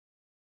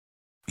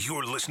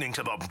You're listening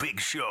to The Big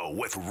Show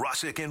with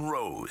Russick and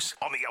Rose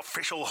on the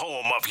official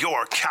home of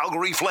your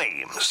Calgary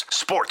Flames,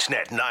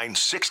 Sportsnet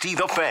 960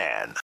 The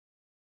Fan.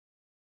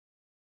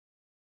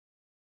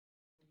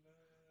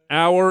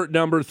 Hour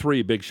number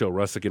 3, Big Show,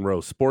 Russick and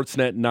Rose,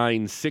 Sportsnet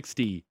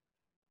 960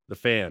 The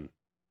Fan.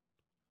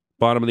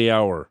 Bottom of the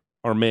hour,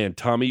 our man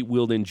Tommy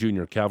Wheeldon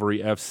Jr., Calgary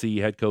FC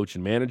head coach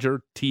and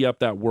manager. Tee up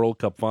that World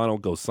Cup final,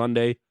 go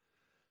Sunday.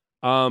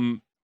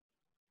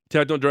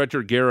 Technical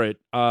Director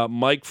Garrett,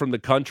 Mike from the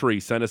country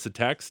sent us a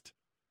text.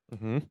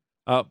 Mm-hmm.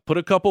 Put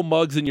a couple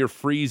mugs in your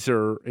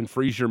freezer and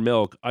freeze your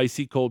milk.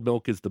 Icy cold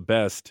milk is the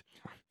best.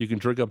 You can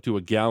drink up to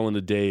a gallon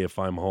a day if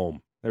I'm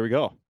home. There we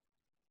go.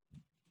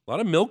 A lot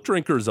of milk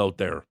drinkers out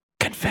there.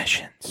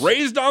 Confessions.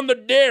 Raised on the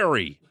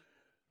dairy.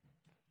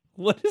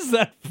 What is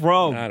that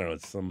from? I don't know.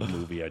 It's some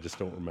movie. I just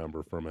don't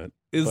remember from it.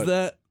 Is But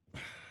that...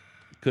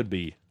 Could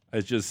be.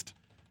 It's just...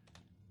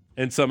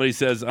 And somebody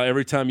says,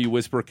 every time you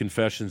whisper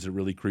confessions, it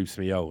really creeps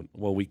me out.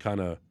 Well, we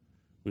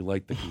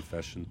like the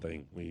confession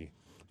thing.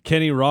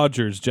 Kenny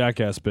Rogers,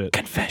 Jackass bit.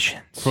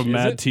 Confessions. From Is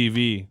Mad it?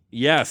 TV.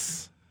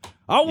 Yes.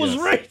 I was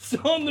Yes.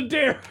 raised on the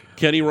dare.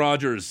 Kenny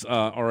Rogers,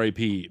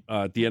 R.I.P.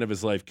 At the end of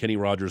his life, Kenny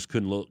Rogers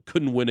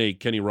couldn't win a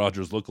Kenny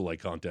Rogers lookalike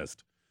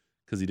contest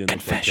because he didn't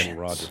look like Kenny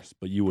Rogers.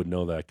 But you would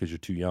know that because you're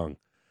too young.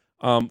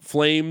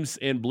 Flames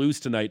and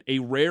Blues tonight. A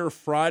rare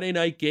Friday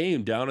night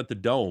game down at the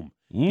Dome.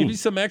 Give you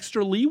some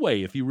extra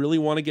leeway if you really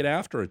want to get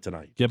after it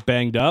tonight. Get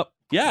banged up.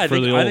 Yeah, I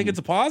think it's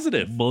a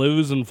positive.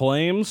 Blues and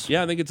Flames.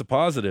 Yeah, I think it's a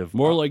positive.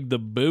 More like the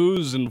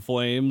booze and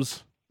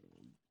Flames.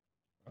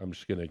 I'm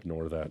just going to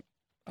ignore that.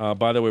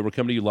 By the way, we're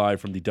coming to you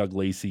live from the Doug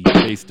Lacey's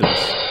Basement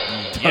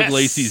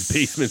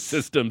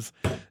Systems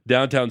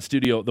downtown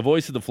studio. The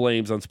voice of the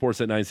Flames on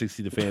Sportsnet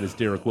 960 The Fan is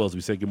Derek Wills.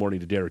 We say good morning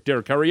to Derek.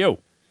 Derek, how are you?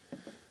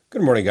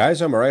 Good morning,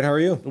 guys. I'm all right. How are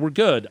you? We're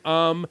good.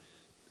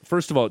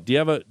 First of all, do you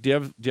have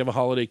a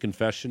holiday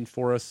confession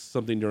for us?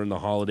 Something during the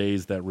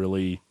holidays that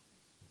really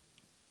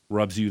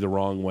rubs you the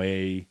wrong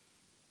way,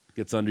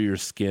 gets under your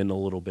skin a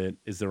little bit?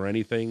 Is there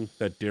anything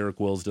that Derek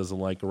Wills doesn't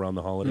like around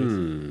the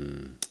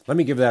holidays? Let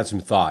me give that some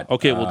thought.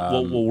 Okay,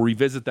 we'll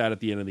revisit that at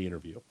the end of the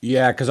interview.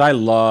 Yeah, because I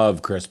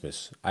love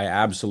Christmas. I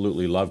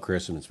absolutely love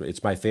Christmas.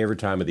 It's my favorite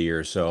time of the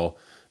year. So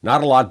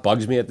not a lot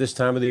bugs me at this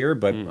time of the year,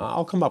 but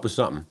I'll come up with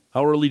something.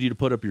 How early do you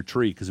put up your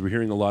tree? Because we're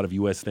hearing a lot of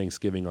U.S.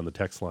 Thanksgiving on the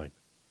text line.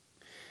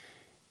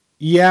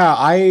 Yeah,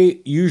 I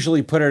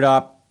usually put it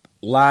up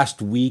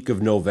last week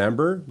of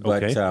November,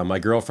 but Okay. My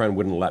girlfriend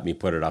wouldn't let me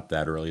put it up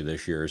that early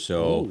this year.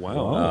 So Oh,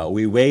 wow.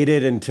 we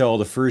waited until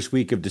the first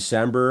week of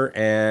December,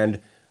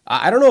 and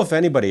I don't know if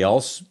anybody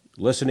else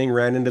listening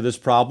ran into this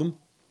problem.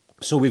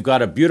 So we've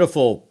got a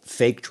beautiful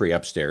fake tree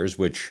upstairs,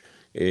 which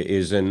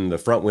is in the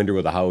front window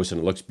of the house, and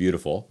it looks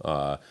beautiful.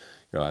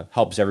 It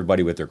helps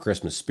everybody with their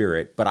Christmas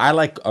spirit. But I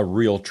like a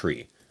real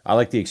tree. I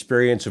like the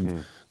experience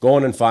of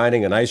going and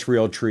finding a nice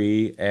real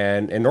tree.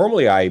 And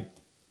normally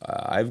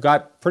I've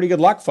got pretty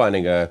good luck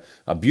finding a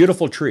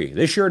beautiful tree.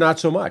 This year, not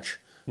so much.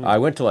 I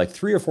went to like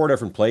 3 or 4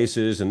 different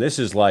places, and this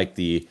is like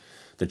the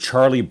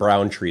Charlie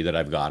Brown tree that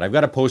I've got. I've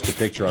got to post a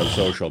picture on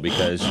social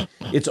because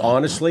it's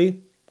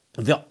honestly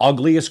the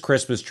ugliest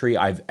Christmas tree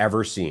I've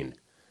ever seen.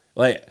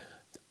 Like,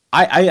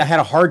 I had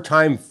a hard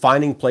time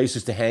finding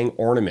places to hang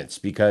ornaments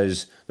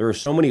because there are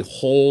so many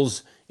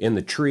holes in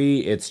the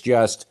tree. It's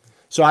just,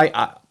 so I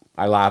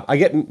laugh.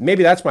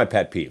 Maybe that's my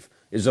pet peeve,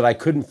 is that I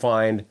couldn't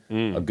find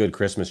a good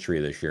Christmas tree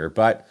this year.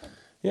 But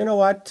you know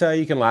what?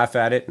 You can laugh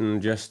at it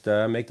and just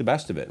make the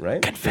best of it,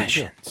 right?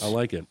 Confessions. I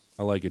like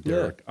it,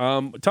 Derek.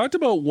 Talked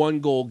about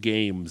one-goal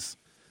games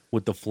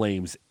with the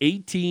Flames.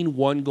 18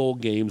 one-goal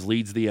games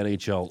leads the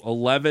NHL.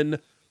 11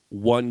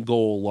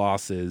 one-goal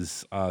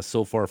losses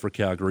so far for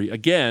Calgary.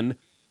 Again,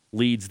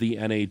 leads the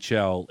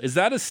NHL. Is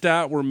that a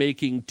stat we're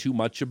making too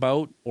much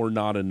about or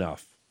not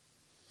enough?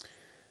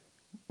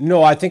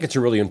 No, I think it's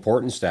a really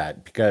important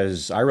stat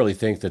because I really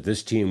think that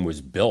this team was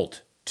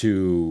built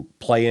to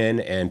play in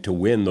and to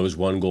win those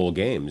one-goal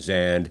games.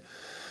 And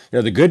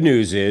the good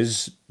news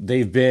is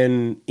they've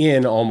been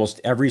in almost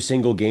every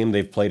single game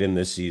they've played in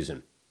this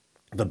season.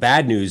 The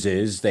bad news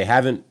is they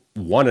haven't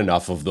won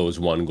enough of those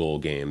one-goal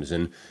games.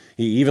 And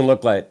you even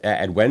look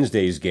at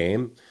Wednesday's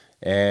game,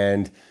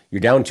 and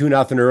you're down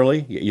 2-0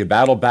 early. You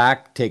battle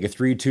back, take a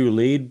 3-2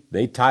 lead.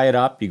 They tie it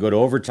up. You go to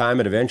overtime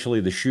and eventually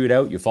the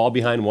shootout. You fall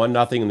behind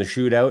 1-0 in the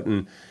shootout.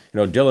 And,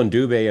 Dylan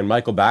Dubé and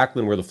Michael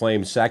Backlund were the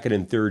Flames' second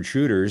and third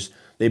shooters.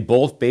 They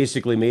both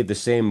basically made the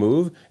same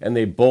move, and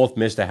they both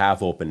missed a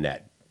half-open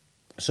net.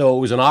 So it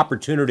was an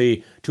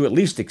opportunity to at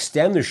least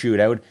extend the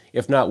shootout,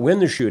 if not win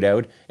the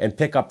shootout, and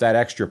pick up that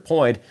extra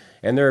point.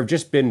 And there have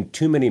just been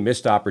too many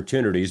missed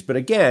opportunities. But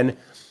again,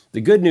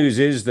 the good news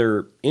is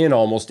they're in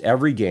almost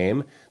every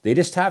game. They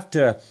just have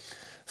to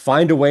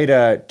find a way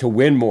to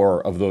win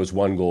more of those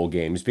one-goal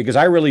games, because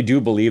I really do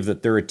believe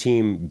that they're a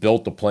team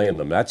built to play in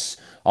them. That's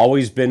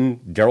always been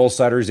Darryl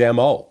Sutter's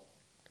MO.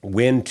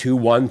 win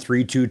 2-1,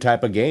 3-2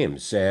 type of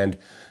games. And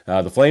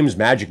the Flames'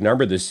 magic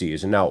number this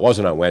season, now it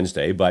wasn't on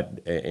Wednesday, but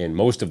in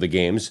most of the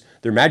games,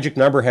 their magic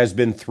number has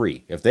been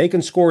 3. If they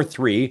can score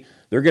 3,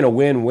 they're going to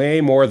win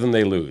way more than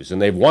they lose.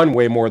 And they've won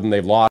way more than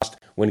they've lost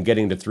when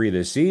getting to 3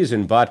 this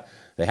season, but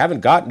they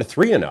haven't gotten to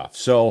 3 enough.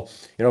 So,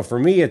 for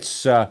me,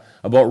 it's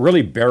about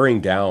really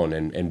bearing down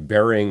and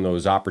burying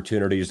those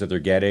opportunities that they're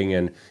getting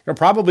and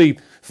probably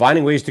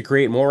finding ways to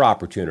create more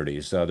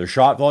opportunities. Their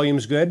shot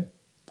volume's good,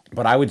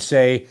 but I would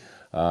say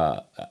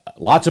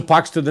lots of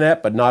pucks to the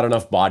net, but not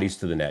enough bodies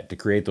to the net to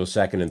create those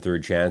second and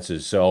third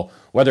chances. So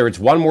whether it's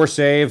one more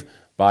save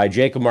by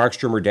Jacob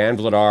Markstrom or Dan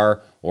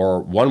Vladar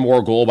or one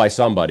more goal by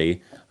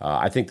somebody,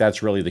 I think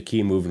that's really the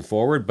key moving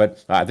forward.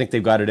 But I think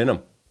they've got it in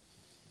them.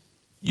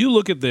 You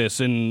look at this,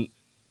 and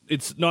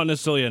it's not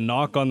necessarily a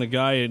knock on the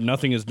guy.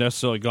 Nothing has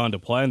necessarily gone to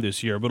plan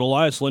this year, but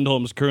Elias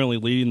Lindholm is currently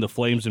leading the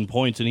Flames in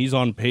points, and he's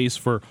on pace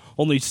for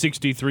only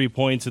 63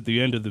 points at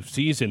the end of the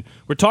season.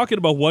 We're talking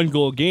about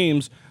one-goal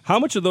games. How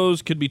much of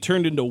those could be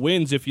turned into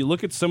wins if you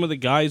look at some of the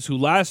guys who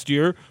last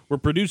year were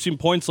producing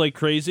points like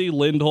crazy,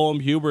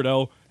 Lindholm,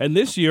 Huberdeau, and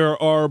this year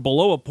are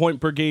below a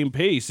point-per-game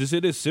pace? Is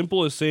it as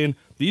simple as saying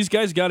these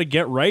guys got to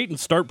get right and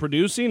start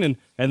producing,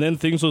 and then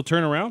things will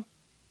turn around?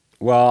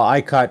 Well, I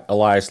cut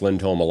Elias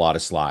Lindholm a lot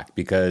of slack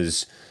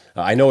because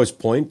I know his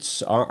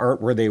points aren't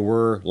where they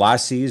were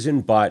last season,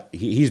 but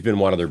he's been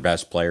one of their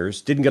best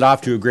players. Didn't get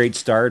off to a great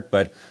start,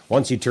 but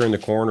once he turned the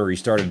corner, he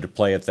started to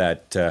play at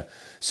that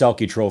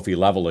Selke Trophy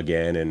level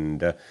again.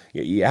 And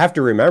you have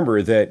to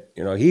remember that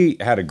he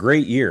had a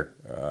great year,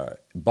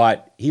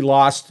 but he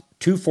lost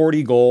 2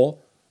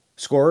 40-goal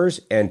scorers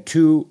and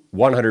 2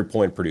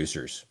 100-point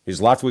producers. His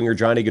left winger,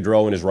 Johnny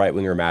Gaudreau, and his right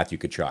winger, Matthew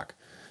Tkachuk.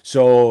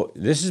 So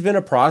this has been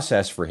a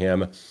process for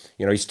him.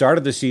 He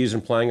started the season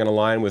playing on a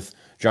line with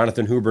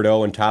Jonathan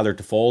Huberdeau and Tyler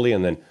Toffoli,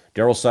 and then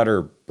Daryl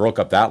Sutter broke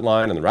up that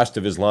line and the rest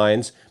of his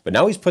lines. But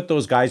now he's put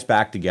those guys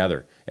back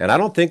together. And I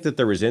don't think that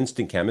there was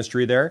instant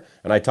chemistry there.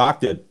 And I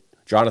talked to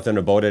Jonathan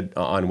about it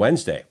on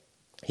Wednesday.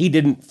 He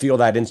didn't feel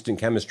that instant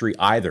chemistry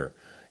either.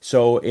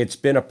 So it's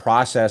been a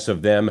process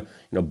of them,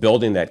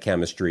 building that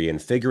chemistry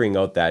and figuring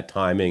out that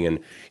timing. And,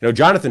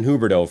 Jonathan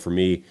Huberdeau, for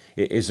me,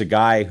 is a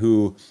guy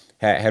who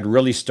had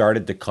really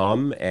started to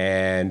come,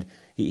 and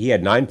he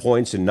had 9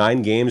 points in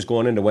 9 games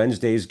going into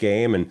Wednesday's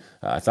game, and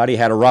I thought he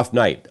had a rough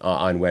night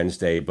on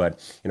Wednesday, but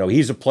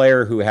he's a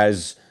player who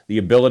has the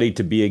ability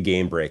to be a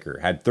game breaker.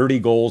 Had 30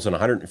 goals and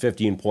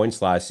 115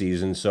 points last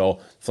season, so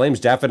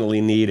Flames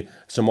definitely need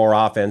some more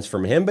offense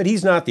from him, but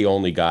he's not the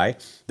only guy.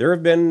 There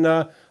have been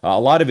a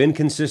lot of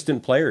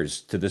inconsistent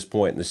players to this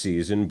point in the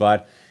season,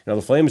 but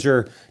the Flames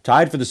are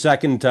tied for the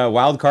second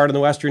wild card in the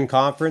Western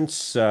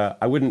Conference.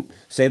 I wouldn't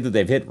say that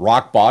they've hit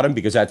rock bottom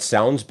because that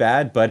sounds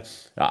bad, but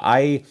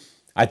I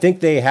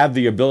think they have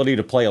the ability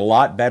to play a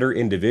lot better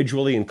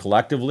individually and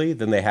collectively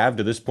than they have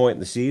to this point in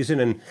the season,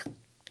 and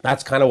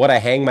that's kind of what I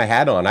hang my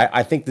hat on.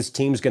 I think this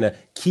team's going to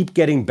keep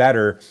getting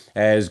better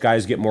as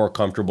guys get more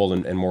comfortable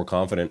and more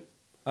confident.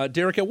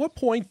 Derek, at what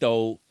point,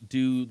 though,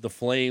 do the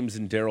Flames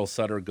and Daryl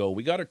Sutter go,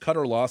 we got to cut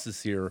our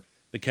losses here?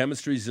 The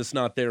chemistry's just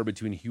not there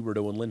between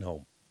Huberdeau and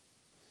Lindholm.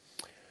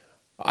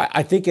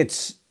 I think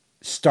it's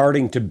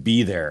starting to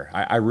be there.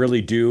 I really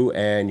do.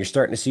 And you're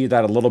starting to see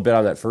that a little bit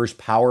on that first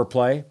power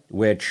play,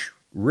 which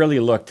really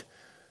looked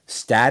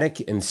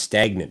static and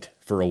stagnant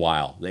for a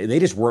while. They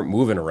just weren't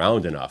moving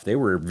around enough. They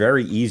were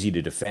very easy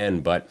to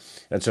defend. But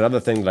that's another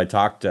thing that I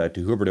talked to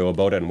Huberdeau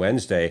about on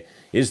Wednesday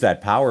is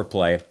that power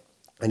play.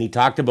 And he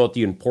talked about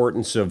the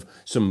importance of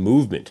some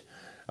movement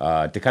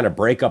to kind of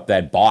break up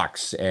that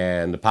box.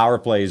 And the power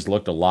plays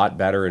looked a lot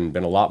better and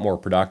been a lot more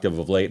productive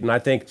of late. And I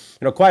think,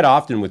 quite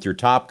often with your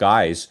top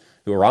guys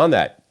who are on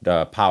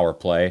that power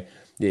play,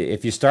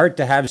 if you start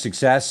to have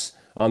success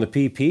on the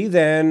PP,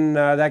 then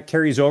that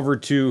carries over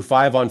to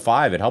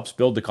 5-on-5. It helps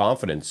build the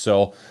confidence.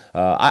 So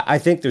I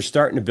think they're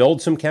starting to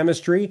build some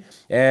chemistry.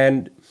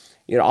 And,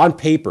 on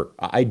paper,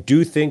 I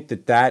do think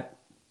that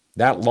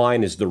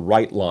line is the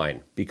right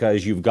line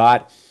because you've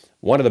got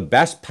one of the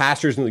best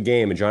passers in the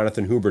game in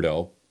Jonathan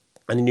Huberdeau.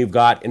 And then you've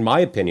got, in my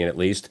opinion at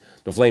least,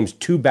 the Flames'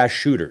 2 best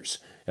shooters,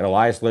 and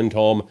Elias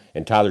Lindholm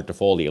and Tyler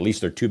Toffoli. At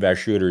least they're 2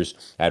 best shooters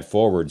at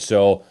forward.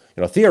 So,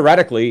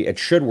 theoretically, it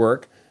should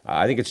work.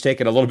 I think it's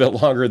taken a little bit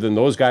longer than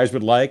those guys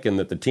would like and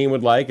that the team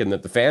would like and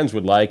that the fans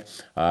would like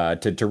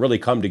to really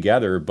come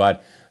together.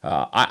 But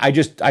I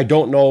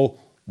don't know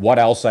what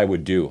else I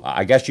would do.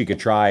 I guess you could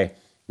try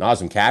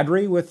Nazem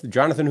Kadri with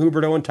Jonathan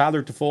Huberdeau and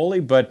Tyler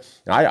Toffoli, but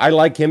I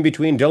like him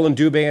between Dylan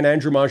Dubé and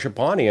Andrew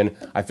Mangiapane, and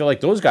I feel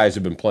like those guys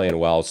have been playing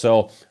well.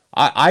 So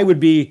I would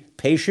be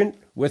patient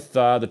with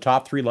the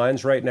top 3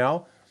 lines right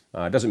now.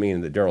 Doesn't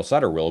mean that Daryl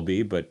Sutter will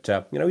be, but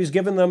he's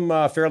given them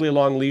a fairly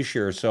long leash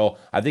here, so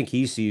I think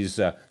he sees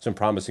some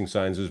promising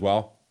signs as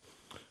well.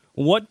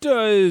 What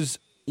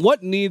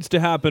needs to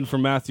happen for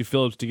Matthew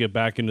Phillips to get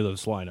back into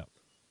this lineup?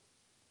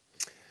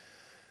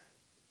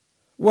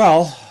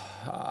 Well,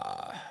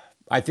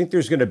 I think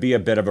there's going to be a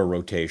bit of a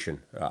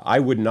rotation. I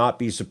would not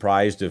be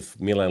surprised if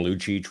Milan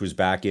Lucic was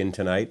back in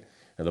tonight.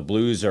 Now, the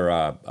Blues are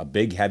a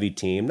big, heavy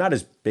team, not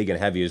as big and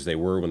heavy as they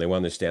were when they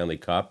won the Stanley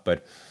Cup,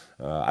 but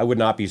I would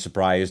not be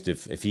surprised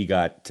if he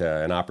got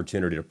an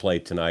opportunity to play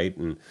tonight.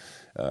 And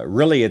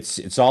really,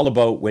 it's all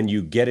about when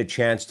you get a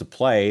chance to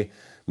play,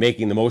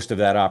 making the most of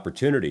that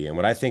opportunity. And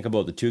when I think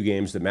about the 2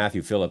 games that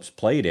Matthew Phillips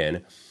played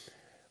in,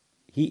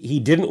 he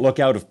didn't look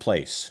out of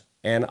place.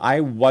 And I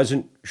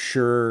wasn't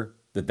sure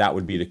that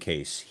would be the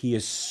case. He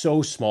is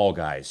so small,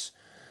 guys.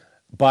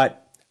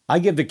 But I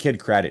give the kid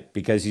credit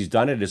because he's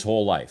done it his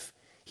whole life.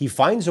 He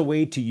finds a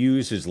way to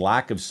use his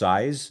lack of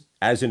size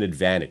as an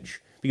advantage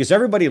because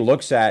everybody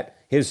looks at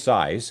his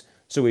size.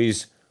 So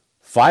he's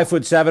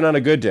 5'7" on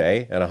a good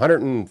day and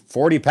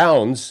 140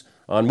 pounds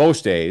on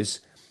most days,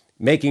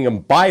 making him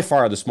by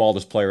far the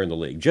smallest player in the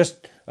league.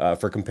 Just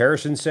for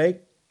comparison's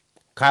sake,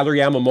 Kyler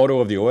Yamamoto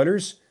of the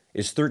Oilers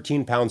is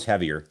 13 pounds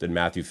heavier than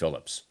Matthew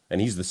Phillips,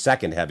 and he's the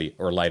second heavy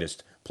or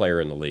lightest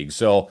player in the league.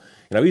 So,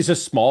 he's a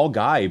small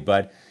guy,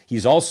 but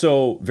he's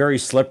also very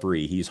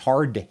slippery. He's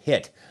hard to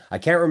hit. I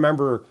can't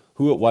remember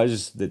who it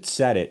was that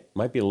said it.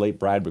 Might be the late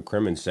Brad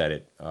McCrimmon said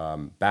it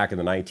back in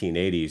the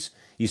 1980s.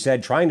 He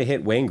said, trying to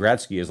hit Wayne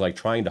Gretzky is like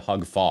trying to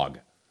hug fog.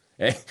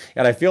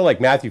 And I feel like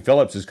Matthew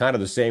Phillips is kind of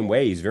the same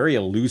way. He's very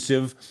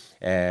elusive,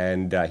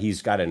 and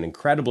he's got an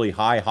incredibly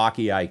high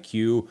hockey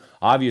IQ.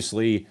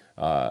 Obviously,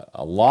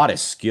 a lot of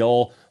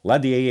skill.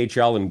 Led the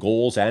AHL in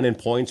goals and in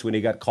points when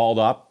he got called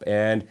up.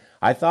 And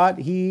I thought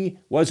he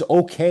was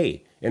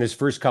okay in his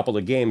first couple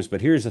of games.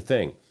 But here's the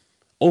thing.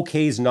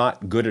 Okay's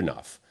not good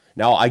enough.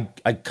 Now,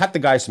 I cut the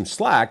guy some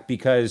slack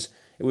because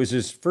it was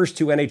his first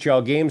 2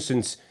 NHL games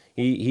since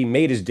he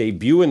made his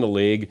debut in the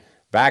league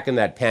back in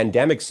that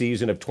pandemic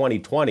season of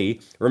 2020.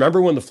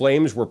 Remember when the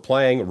Flames were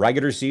playing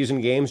regular season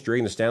games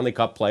during the Stanley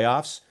Cup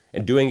playoffs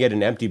and doing it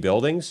in empty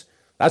buildings?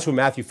 That's when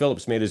Matthew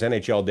Phillips made his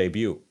NHL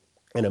debut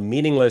in a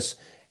meaningless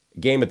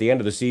game at the end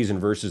of the season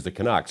versus the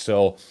Canucks.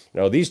 So,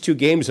 these 2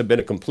 games have been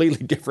a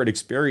completely different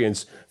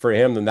experience for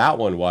him than that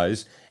one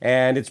was.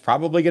 And it's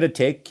probably going to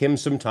take him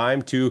some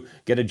time to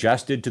get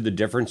adjusted to the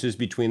differences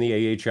between the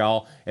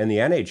AHL and the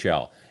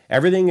NHL.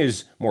 Everything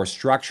is more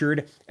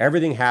structured.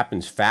 Everything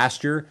happens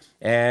faster.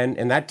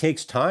 And that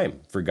takes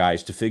time for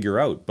guys to figure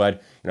out.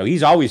 But,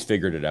 he's always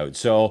figured it out.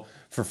 So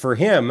for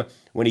him,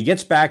 when he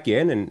gets back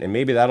in, and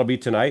maybe that'll be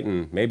tonight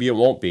and maybe it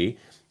won't be,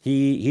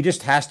 he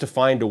just has to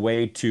find a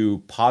way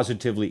to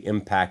positively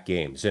impact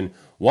games. And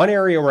one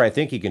area where I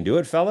think he can do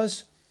it,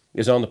 fellas,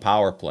 is on the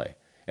power play.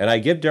 And I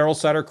give Daryl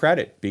Sutter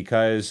credit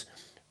because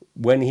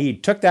when he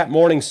took that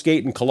morning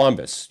skate in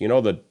Columbus,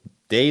 the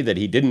day that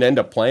he didn't end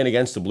up playing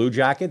against the Blue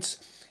Jackets,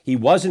 he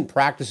wasn't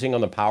practicing on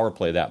the power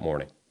play that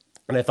morning.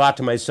 And I thought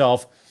to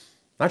myself,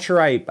 not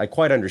sure I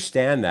quite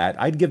understand that.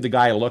 I'd give the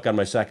guy a look on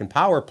my second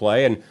power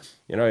play. And,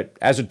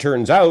 as it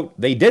turns out,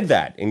 they did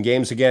that in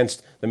games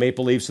against the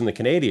Maple Leafs and the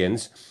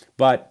Canadiens.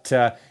 But,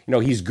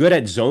 he's good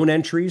at zone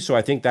entry. So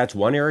I think that's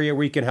one area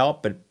where he can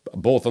help, but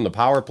both on the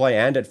power play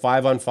and at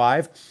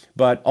 5-on-5.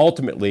 But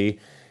ultimately,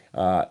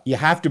 you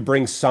have to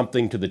bring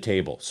something to the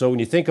table. So when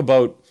you think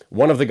about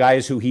one of the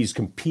guys who he's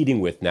competing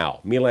with now,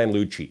 Milan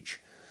Lucic.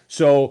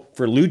 So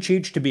for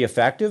Lucic to be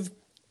effective,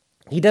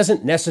 he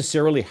doesn't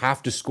necessarily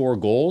have to score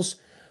goals,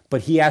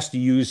 but he has to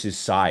use his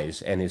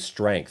size and his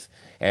strength,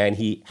 and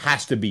he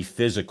has to be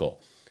physical.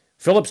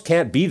 Phillips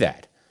can't be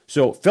that.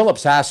 So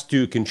Phillips has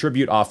to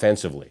contribute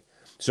offensively.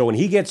 So when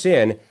he gets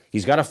in,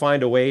 he's got to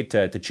find a way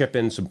to chip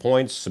in some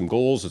points, some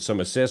goals, some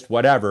assists,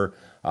 whatever.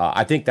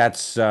 I think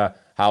that's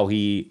how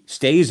he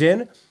stays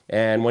in,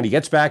 and when he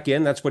gets back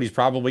in, that's what he's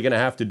probably going to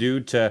have to do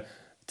to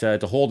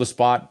hold a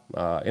spot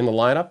in the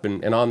lineup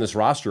and on this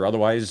roster.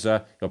 Otherwise,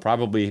 he'll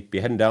probably be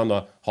heading down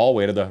the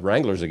hallway to the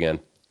Wranglers again.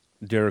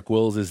 Derek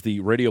Wills is the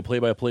radio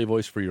play-by-play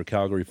voice for your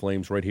Calgary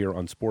Flames right here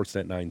on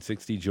Sportsnet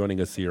 960, joining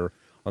us here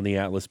on the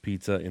Atlas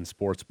Pizza and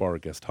Sports Bar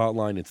guest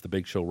hotline. It's the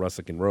Big Show,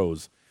 Russick and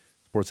Rose,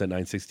 Sportsnet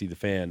 960, The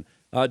Fan.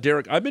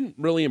 Derek, I've been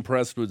really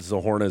impressed with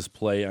Zohorna's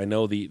play. I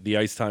know the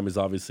ice time is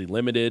obviously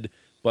limited,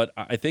 but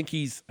I think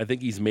he's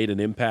made an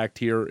impact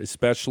here,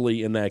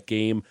 especially in that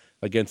game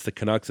against the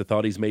Canucks. I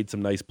thought he's made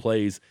some nice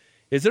plays.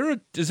 Is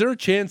there a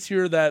chance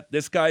here that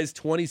this guy's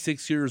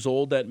 26 years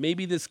old, that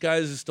maybe this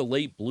guy's just a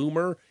late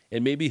bloomer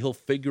and maybe he'll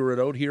figure it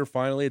out here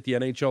finally at the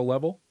NHL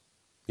level?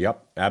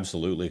 Yep,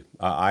 absolutely.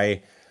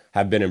 I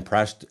have been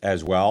impressed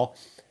as well.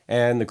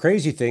 And the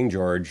crazy thing,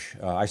 George,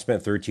 I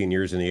spent 13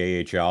 years in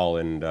the AHL,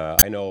 and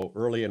I know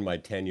early in my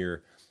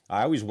tenure,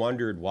 I always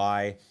wondered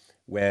why,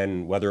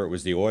 whether it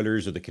was the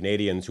Oilers or the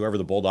Canadiens, whoever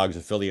the Bulldogs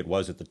affiliate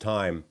was at the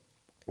time,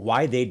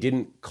 why they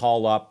didn't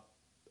call up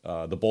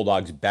the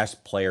Bulldogs'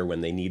 best player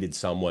when they needed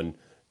someone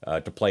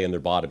to play in their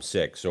bottom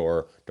 6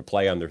 or to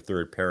play on their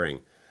third pairing.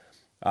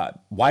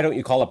 Why don't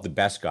you call up the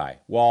best guy?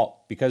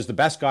 Well, because the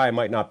best guy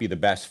might not be the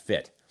best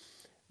fit.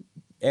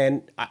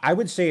 And I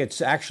would say it's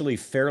actually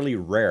fairly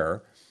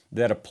rare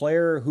that a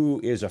player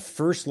who is a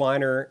first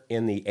liner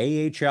in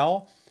the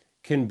AHL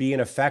can be an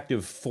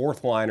effective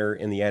fourth liner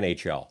in the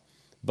NHL.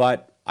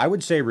 But I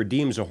would say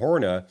Radim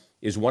Zohorna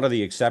is one of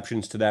the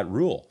exceptions to that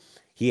rule.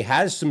 He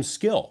has some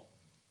skill.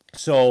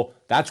 So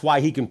that's why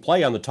he can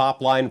play on the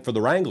top line for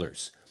the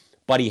Wranglers.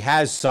 but he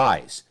has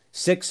size,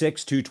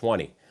 6'6",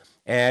 220.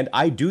 And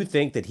I do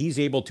think that he's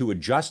able to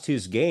adjust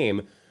his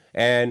game,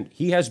 and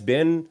he has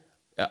been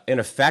an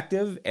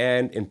effective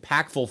and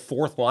impactful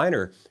fourth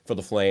liner for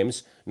the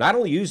Flames, not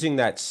only using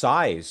that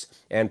size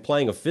and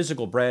playing a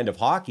physical brand of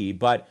hockey,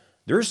 but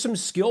there's some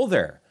skill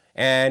there.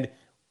 And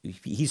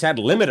he's had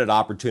limited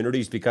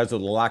opportunities because of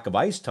the lack of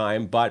ice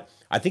time, but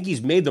I think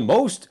he's made the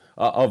most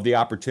of the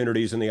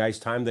opportunities and the ice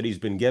time that he's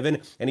been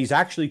given, and he's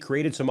actually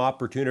created some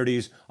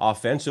opportunities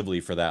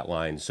offensively for that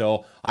line.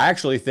 So I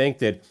actually think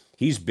that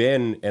he's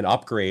been an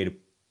upgrade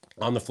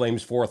on the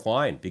Flames' fourth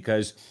line,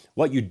 because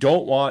what you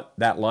don't want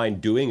that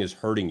line doing is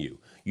hurting you.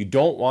 You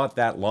don't want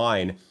that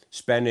line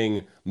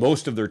spending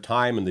most of their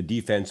time in the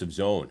defensive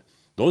zone.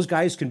 Those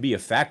guys can be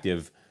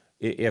effective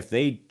if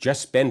they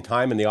just spend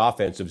time in the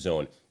offensive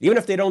zone. Even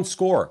if they don't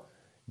score,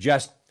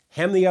 just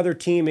hem the other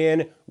team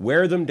in,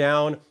 wear them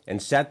down, and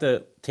set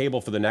the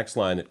table for the next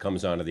line that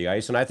comes onto the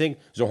ice. And I think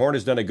Zohorna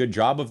has done a good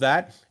job of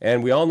that.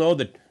 And we all know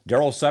that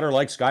Daryl Sutter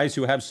likes guys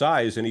who have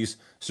size, and he's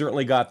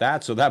certainly got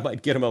that. So that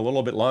might get him a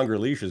little bit longer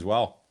leash as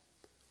well.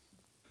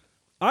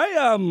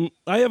 I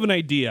have an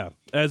idea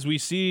as we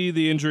see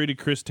the injury to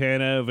Chris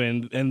Tanev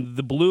and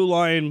the blue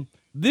line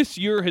this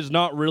year has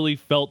not really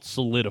felt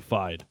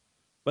solidified.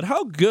 But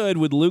how good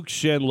would Luke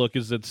Schenn look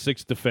as that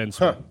sixth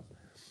defenseman?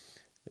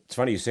 It's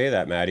funny you say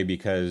that, Matty,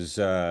 because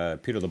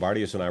Peter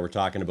Labardius and I were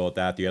talking about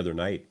that the other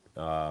night.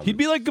 He'd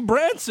be like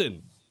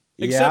Gabranson,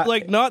 except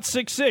like not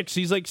 6'6".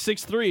 He's like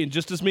 6'3" and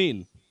just as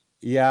mean.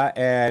 Yeah,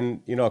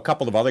 and a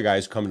couple of other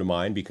guys come to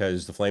mind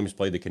because the Flames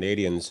played the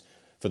Canadiens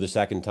for the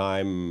second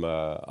time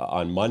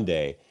on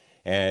Monday.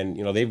 And,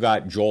 they've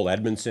got Joel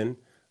Edmondson.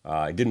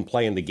 He didn't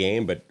play in the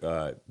game,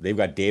 but they've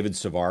got David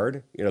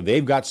Savard.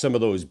 They've got some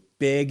of those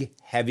big,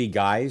 heavy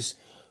guys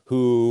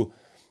who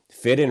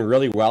fit in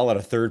really well at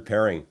a third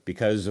pairing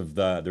because of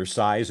their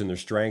size and their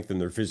strength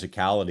and their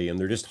physicality, and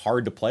they're just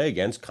hard to play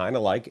against, kind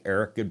of like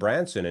Eric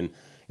Goodbranson. And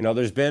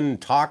there's been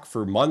talk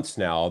for months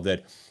now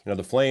that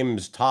the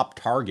Flames' top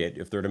target,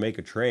 if they're to make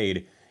a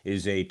trade,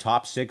 is a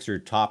top 6 or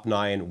top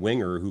 9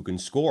 winger who can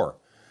score.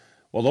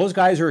 Well, those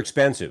guys are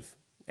expensive,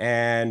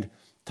 and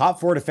top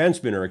 4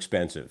 defensemen are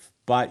expensive,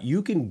 but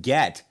you can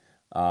get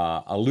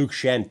a Luke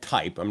Schenn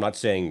type. I'm not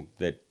saying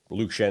that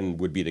Luke Schenn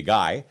would be the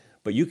guy,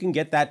 but you can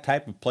get that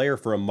type of player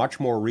for a much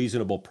more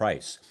reasonable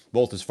price,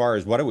 both as far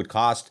as what it would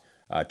cost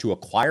to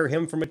acquire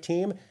him from a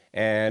team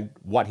and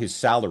what his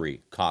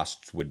salary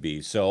costs would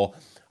be. So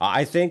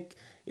I think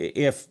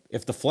if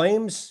the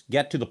Flames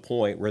get to the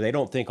point where they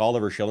don't think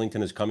Oliver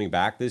Kylington is coming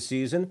back this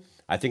season,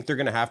 I think they're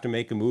going to have to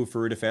make a move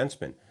for a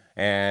defenseman.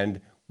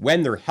 And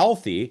when they're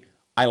healthy,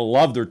 I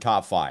love their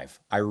top 5.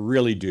 I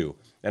really do.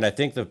 And I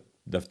think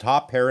the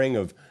top pairing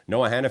of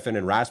Noah Hannafin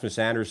and Rasmus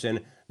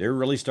Andersson, they're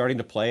really starting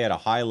to play at a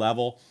high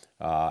level.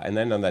 And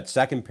then on that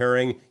second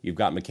pairing, you've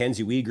got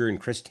Mackenzie Weegar and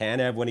Chris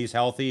Tanev when he's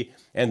healthy.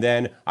 And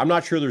then I'm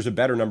not sure there's a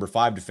better number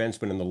 5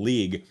 defenseman in the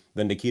league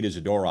than Nikita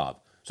Zadorov.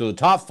 So the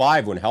top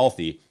 5 when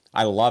healthy,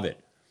 I love it.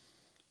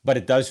 But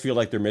it does feel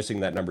like they're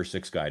missing that number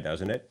 6 guy,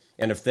 doesn't it?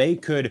 And if they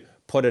could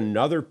put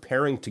another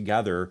pairing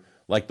together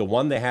like the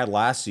one they had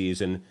last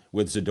season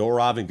with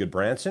Zadorov and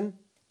Goodbranson,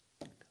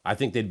 I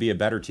think they'd be a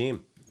better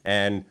team.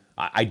 And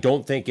I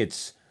don't think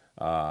it's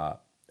out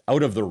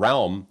of the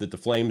realm that the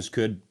Flames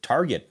could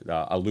target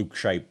a Luke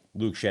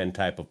Schenn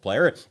type of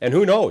player. And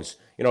who knows?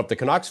 If the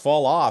Canucks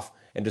fall off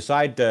and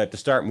decide to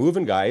start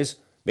moving guys,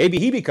 maybe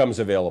he becomes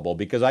available,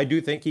 because I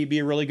do think he'd be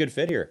a really good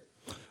fit here.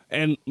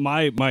 And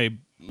my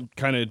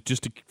kind of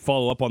just to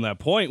follow up on that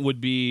point would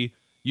be,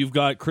 you've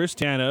got Chris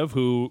Tanev,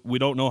 who we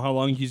don't know how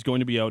long he's going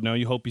to be out now.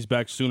 You hope he's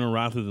back sooner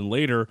rather than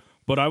later.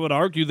 But I would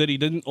argue that he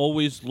didn't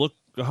always look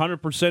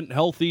 100%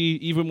 healthy,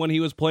 even when he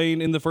was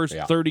playing in the first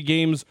 30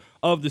 games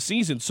of the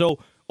season. So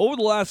over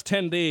the last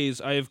 10 days,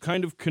 I have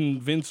kind of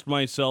convinced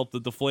myself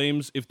that the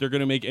Flames, if they're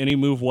going to make any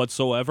move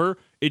whatsoever,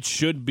 it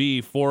should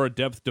be for a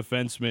depth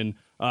defenseman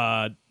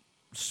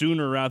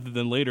sooner rather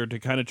than later to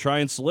kind of try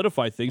and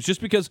solidify things.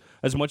 Just because,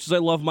 as much as I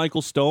love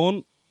Michael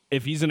Stone,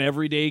 if he's an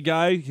everyday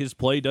guy, his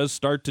play does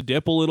start to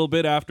dip a little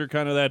bit after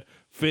kind of that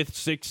 5th,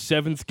 6th,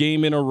 7th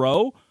game in a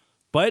row.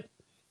 But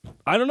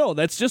I don't know.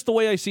 That's just the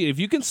way I see it. If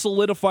you can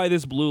solidify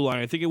this blue line,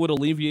 I think it would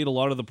alleviate a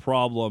lot of the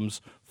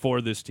problems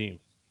for this team.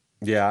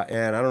 Yeah,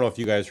 and I don't know if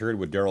you guys heard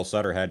what Daryl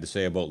Sutter had to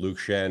say about Luke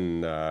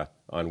Schenn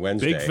on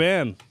Wednesday. Big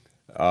fan.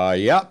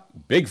 Yeah,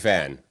 big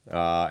fan.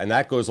 And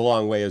that goes a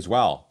long way as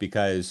well,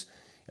 because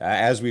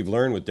as we've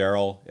learned with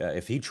Daryl,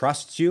 if he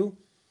trusts you,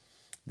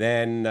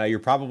 then you're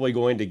probably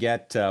going to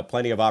get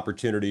plenty of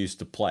opportunities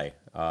to play.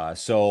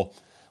 So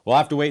we'll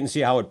have to wait and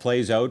see how it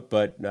plays out.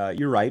 But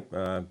you're right.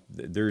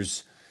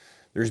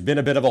 There's been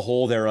a bit of a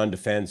hole there on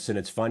defense. And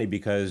it's funny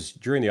because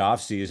during the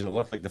offseason, it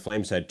looked like the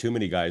Flames had too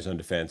many guys on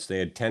defense. They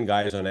had 10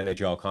 guys on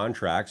NHL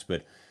contracts,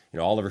 but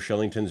Oliver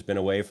Kylington's been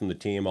away from the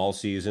team all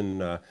season,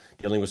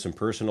 dealing with some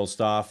personal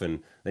stuff.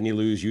 And then you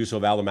lose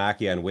Juuso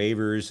Välimäki on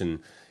waivers. And,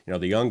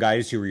 the young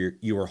guys who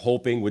you were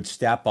hoping would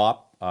step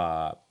up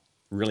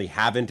really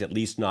haven't, at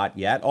least not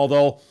yet.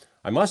 Although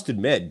I must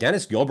admit,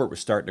 Dennis Gilbert was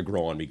starting to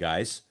grow on me,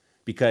 guys,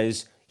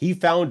 because he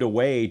found a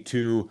way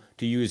to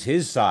use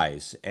his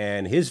size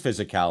and his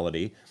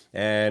physicality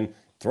and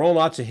throwing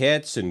lots of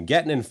hits and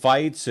getting in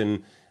fights.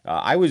 And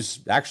I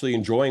was actually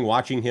enjoying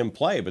watching him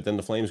play, but then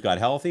the Flames got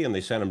healthy and they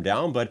sent him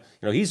down. But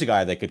he's a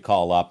guy they could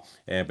call up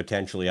and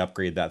potentially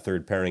upgrade that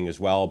third pairing as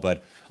well.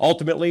 But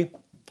ultimately,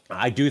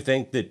 I do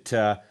think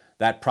that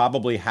that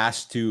probably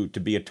has to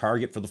be a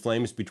target for the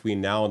Flames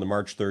between now and the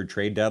March 3rd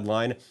trade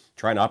deadline,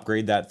 trying to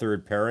upgrade that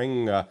third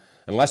pairing,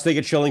 unless they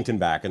get Shillington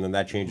back, and then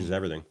that changes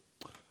everything.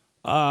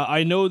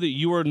 I know that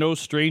you are no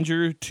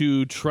stranger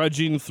to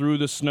trudging through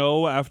the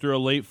snow after a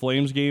late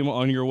Flames game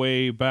on your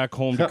way back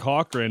home to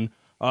Cochrane.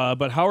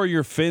 But how are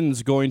your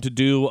Finns going to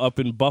do up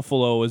in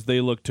Buffalo as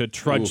they look to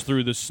trudge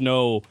through the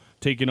snow,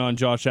 taking on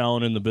Josh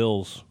Allen and the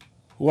Bills?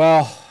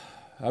 Well,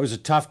 that was a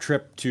tough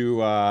trip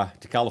to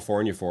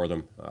California for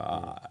them.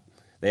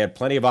 They had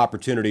plenty of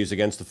opportunities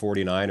against the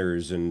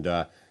 49ers,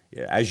 and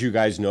as you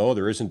guys know,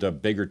 there isn't a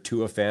bigger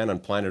Tua fan on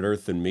planet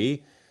Earth than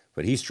me.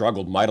 But he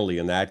struggled mightily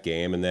in that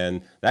game, and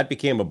then that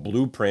became a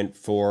blueprint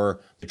for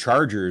the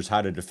Chargers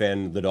how to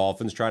defend the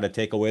Dolphins, trying to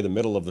take away the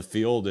middle of the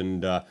field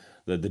and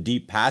the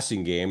deep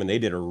passing game, and they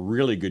did a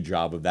really good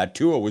job of that.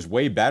 Tua was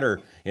way better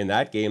in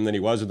that game than he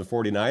was in the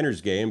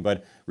 49ers game,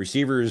 but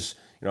receivers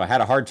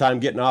had a hard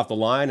time getting off the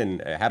line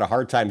and had a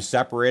hard time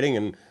separating,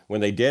 and when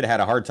they did, had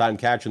a hard time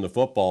catching the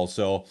football.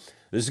 So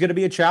this is going to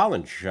be a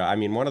challenge. I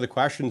mean, one of the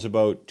questions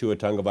about Tua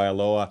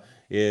Tagovailoa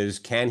is,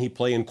 can he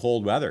play in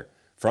cold weather?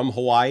 From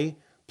Hawaii,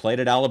 played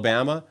at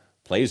Alabama,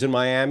 plays in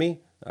Miami,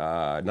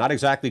 not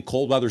exactly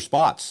cold weather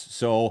spots.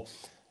 So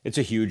it's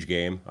a huge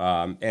game.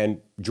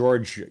 And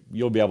George,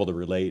 you'll be able to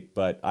relate,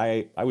 but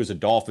I was a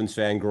Dolphins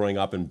fan growing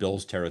up in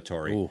Bills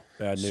territory. Ooh,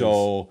 bad news.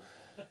 So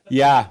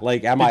yeah,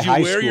 like at my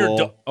high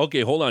school.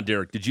 Okay, hold on,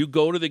 Derek. Did you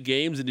go to the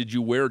games and did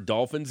you wear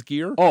Dolphins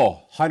gear?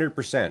 Oh,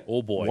 100%.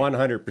 Oh, boy.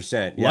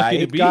 100%. Yeah, Lucky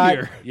to be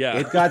here. Yeah.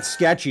 It got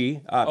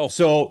sketchy. Oh,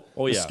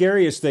 The yeah.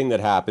 scariest thing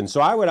that happened.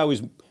 So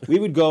we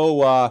would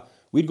go.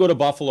 We'd go to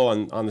Buffalo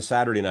on the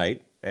Saturday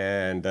night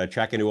and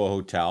check into a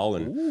hotel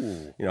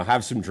and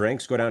have some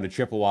drinks, go down to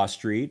Chippewa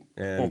Street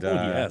and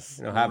yes.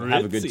 have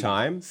a good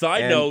time.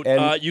 Side note,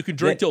 you can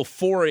drink till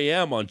 4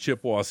 a.m. on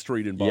Chippewa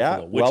Street in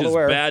Buffalo, which is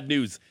bad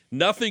news.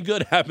 Nothing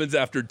good happens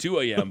after 2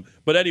 a.m.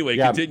 But anyway,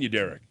 continue,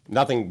 Derek.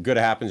 Nothing good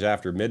happens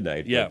after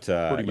midnight. Yeah,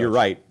 but you're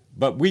right.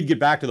 But we'd get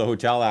back to the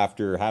hotel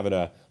after having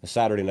a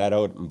Saturday night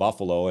out in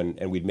Buffalo,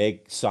 and we'd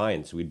make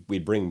signs.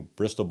 We'd bring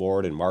Bristol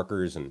board and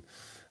markers and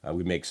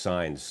we make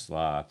signs.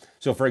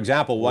 So, for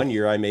example, one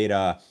year I made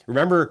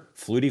remember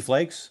Flutie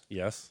Flakes?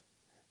 Yes.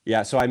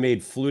 Yeah, so I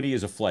made Flutie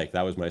as a flake.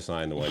 That was my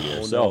sign the one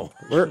year. So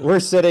we're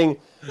sitting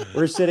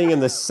in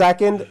the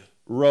second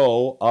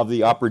row of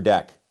the upper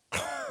deck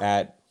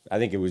at, I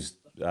think it was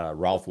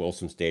Ralph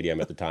Wilson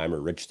Stadium at the time, or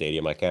Rich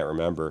Stadium, I can't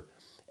remember.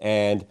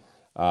 And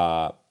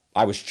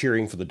I was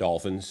cheering for the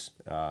Dolphins.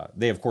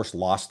 They of course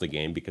lost the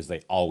game because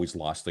they always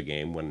lost the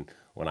game when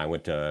I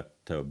went to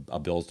a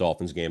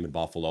Bills-Dolphins game in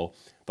Buffalo.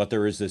 But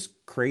there was this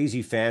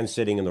crazy fan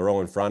sitting in the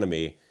row in front of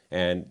me,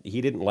 and he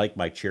didn't like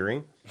my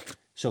cheering.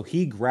 So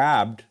he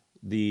grabbed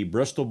the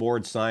Bristol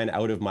board sign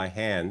out of my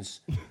hands,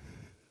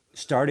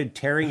 started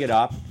tearing it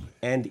up,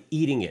 and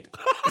eating it.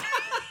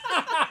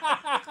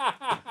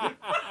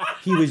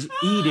 He was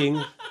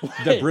eating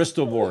the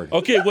Bristol board.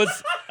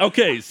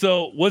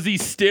 So was he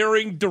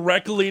staring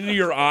directly into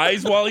your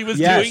eyes while he was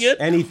Yes, doing it?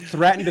 and he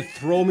threatened to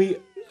throw me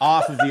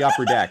off of the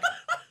upper deck.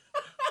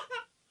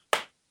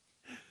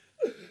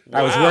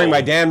 I was wearing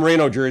my Dan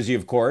Marino jersey,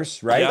 of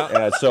course, right?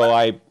 Yeah. So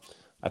I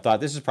thought,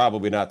 this is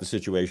probably not the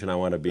situation I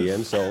want to be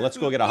in. So let's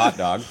go get a hot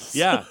dog.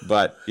 Yeah.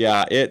 But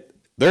yeah,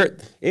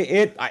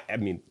 I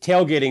mean,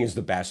 tailgating is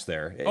the best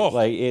there.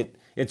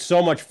 It's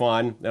so much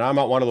fun, and I'm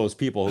not one of those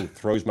people who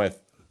throws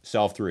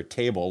myself through a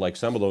table like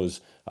some of those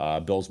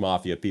Bills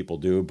Mafia people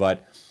do.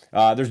 But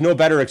there's no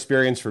better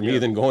experience for me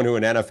than going to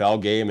an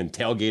NFL game and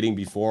tailgating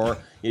before.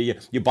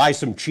 You buy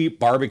some cheap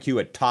barbecue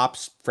at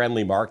Tops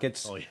Friendly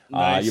Markets. Oh, yeah.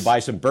 Nice. You buy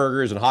some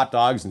burgers and hot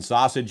dogs and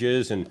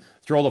sausages and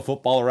throw the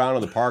football around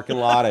in the parking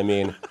lot. I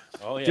mean,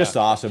 just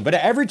awesome. But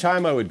every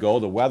time I would go,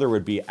 the weather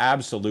would be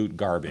absolute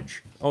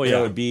garbage. Oh, yeah.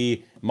 It would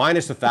be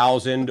minus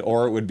 1,000,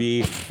 or it would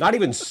be not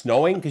even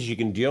snowing because you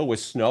can deal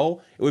with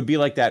snow. It would be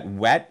like that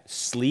wet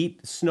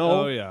sleet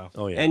snow.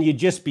 Oh, yeah. And you'd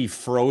just be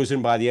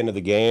frozen by the end of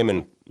the game.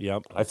 And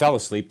Yep. I fell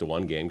asleep to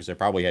one game because I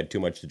probably had too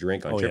much to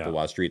drink on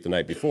Chippewa Street the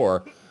night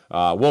before.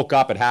 Woke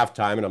up at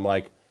halftime and I'm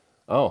like,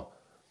 oh,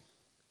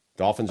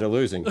 Dolphins are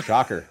losing.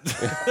 Shocker.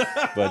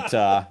 But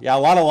a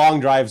lot of long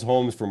drives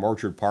home from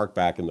Orchard Park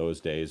back in those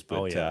days.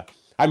 But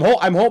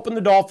I'm hoping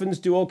the Dolphins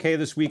do okay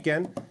this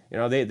weekend.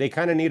 They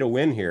kind of need a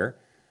win here.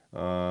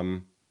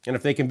 And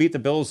if they can beat the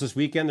Bills this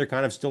weekend, they're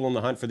kind of still in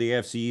the hunt for the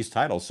AFC East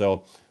title.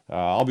 So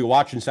I'll be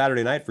watching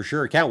Saturday night for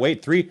sure. Can't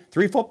wait. Three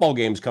football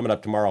games coming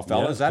up tomorrow,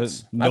 fellas.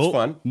 That's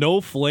fun. No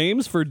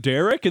Flames for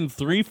Derek and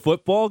 3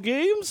 football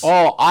games?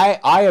 Oh,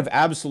 I have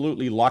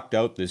absolutely lucked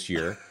out this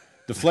year.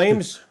 The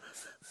Flames'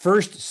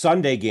 first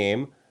Sunday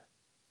game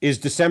is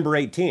December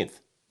 18th.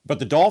 But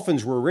the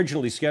Dolphins were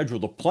originally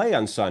scheduled to play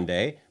on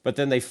Sunday, but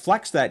then they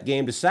flexed that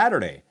game to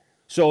Saturday.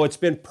 So it's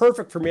been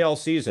perfect for me all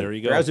season. There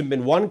you go. There hasn't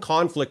been one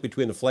conflict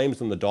between the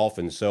Flames and the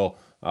Dolphins. So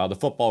the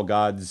football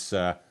gods,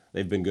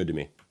 they've been good to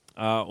me.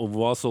 We've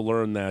also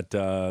learned that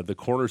the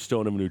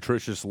cornerstone of a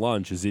nutritious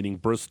lunch is eating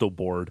Bristol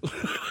board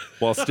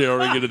while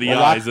staring into the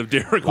eyes of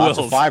Derek Wills. Lots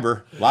of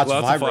fiber. Lots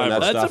of fiber in that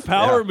That's stuff. a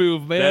power Yeah.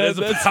 move, man. That is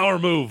a power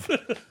move.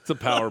 It's a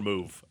power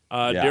move.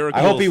 Yeah. Derek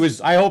I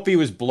Wills, hope he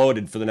was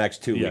bloated for the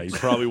next 2 weeks. Yeah, he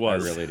probably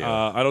was. I really do.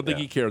 I don't think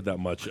he cared that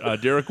much.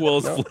 Derek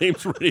Wills,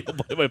 Flames radio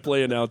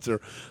play-by-play announcer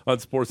on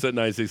Sportsnet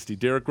 960.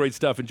 Derek, great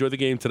stuff. Enjoy the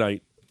game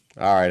tonight.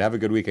 All right. Have a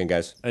good weekend,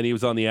 guys. And he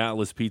was on the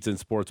Atlas Pizza and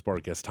Sports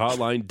Bar guest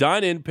hotline.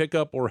 Dine in, pick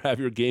up, or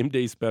have your game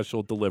day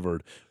special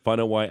delivered.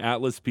 Find out why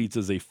Atlas Pizza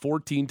is a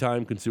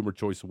 14-time Consumer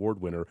Choice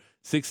Award winner.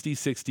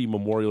 6060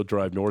 Memorial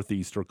Drive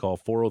Northeast, or call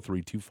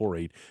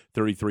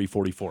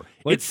 403-248-3344.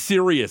 It's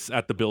serious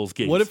at the Bills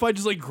game. What if I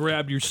just like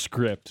grabbed your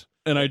script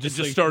and I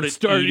just started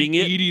eating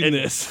it and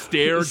this?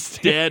 stared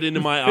dead into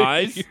my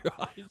eyes?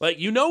 Like,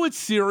 it's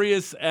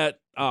serious at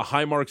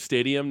Highmark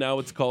Stadium, now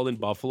it's called in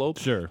Buffalo.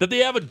 Sure. That they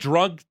have a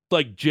drunk,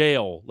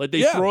 jail. Like,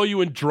 they throw you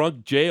in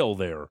drunk jail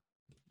there.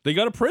 They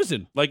got a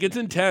prison. Like, it's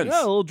intense. Yeah,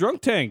 a little drunk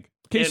tank.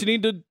 In case you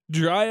need to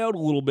dry out a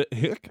little bit.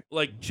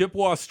 Like,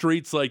 Chippewa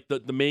Street's like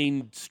the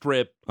main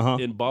strip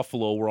in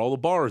Buffalo where all the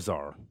bars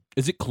are.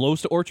 Is it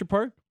close to Orchard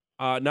Park?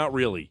 Not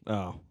really.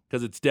 Oh.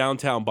 Because it's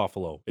downtown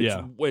Buffalo.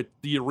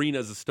 The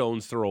arena's a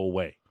stone's throw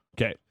away.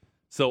 Okay.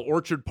 So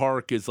Orchard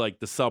Park is like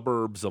the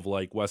suburbs of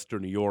like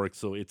Western New York.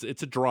 So it's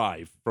a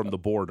drive from the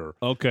border.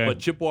 Okay. But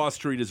Chippewa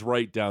Street is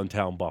right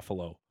downtown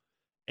Buffalo.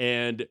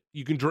 And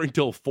you can drink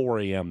till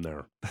 4 a.m.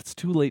 there. That's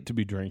too late to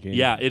be drinking.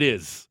 Yeah, it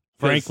is.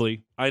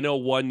 Frankly. I know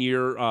one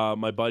year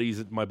my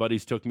buddies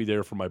took me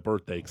there for my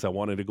birthday because I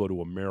wanted to go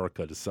to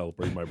America to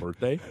celebrate my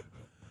birthday.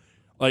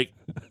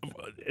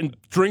 And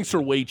drinks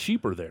are way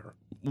cheaper there.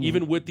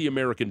 Even with the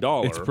American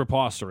dollar. It's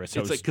preposterous.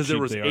 It's like because there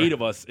was 8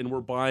 of us and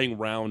we're buying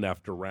round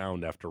after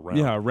round after round.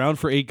 Yeah, a round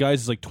for 8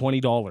 guys is like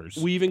 $20.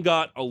 We even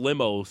got a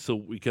limo so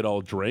we could all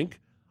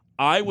drink.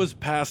 I was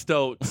passed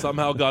out,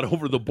 somehow got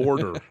over the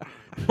border.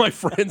 My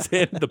friends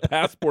handed the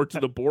passport to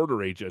the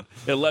border agent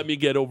and let me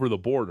get over the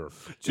border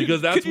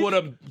because that's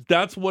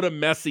what a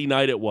messy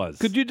night it was.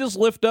 Could you just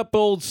lift up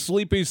old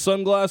Sleepy's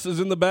sunglasses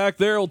in the back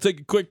there? We'll take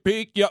a quick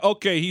peek. Yeah,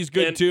 okay, he's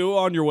good too.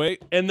 On your way.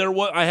 And there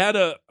was I had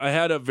a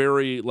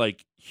very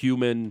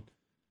human.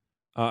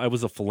 I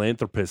was a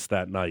philanthropist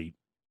that night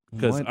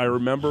because I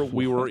remember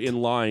we were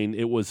in line.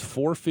 It was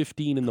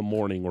 4:15 in the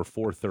morning or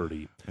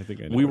 4:30. I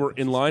think I know we were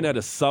in line at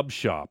a sub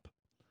shop.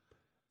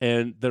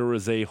 And there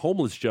was a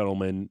homeless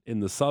gentleman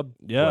in the sub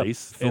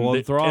place,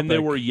 and they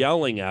were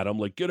yelling at him,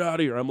 like, get out of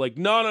here. I'm like,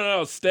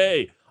 no,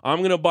 stay. I'm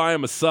going to buy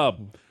him a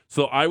sub.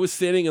 So I was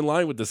standing in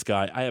line with this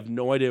guy. I have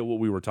no idea what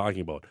we were talking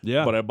about,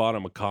 but I bought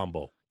him a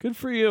combo. Good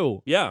for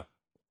you. Yeah.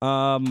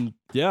 I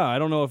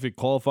don't know if it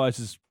qualifies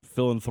as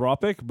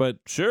philanthropic, but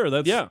sure.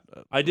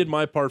 I did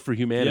my part for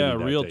humanity.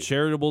 Yeah, real day.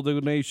 charitable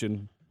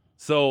donation.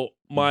 So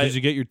Did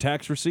you get your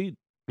tax receipt?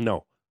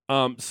 No.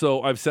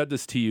 So I've said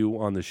this to you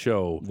on the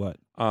show. What?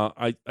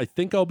 I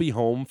think I'll be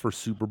home for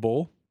Super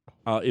Bowl.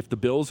 If the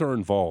Bills are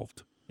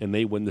involved and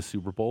they win the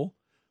Super Bowl,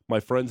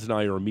 my friends and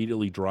I are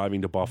immediately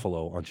driving to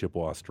Buffalo on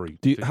Chippewa Street.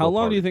 How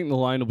long do you think the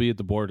line will be at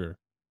the border?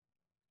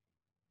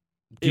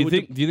 Do you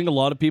think a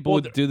lot of people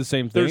would do the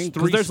same thing?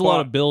 Because there's a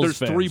lot of Bills fans,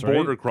 There's 3 right?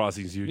 border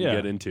crossings you can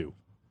get into.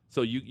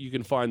 So you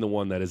can find the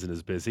one that isn't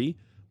as busy.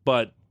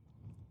 But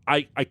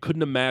I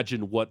couldn't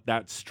imagine what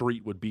that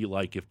street would be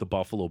like if the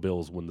Buffalo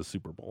Bills win the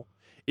Super Bowl.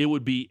 It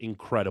would be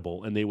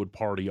incredible, and they would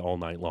party all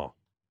night long.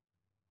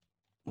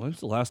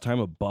 When's the last time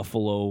a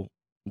Buffalo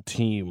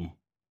team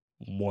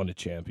won a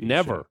championship?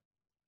 Never.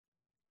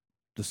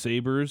 The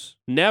Sabres?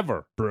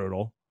 Never.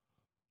 Brutal.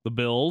 The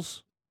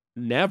Bills?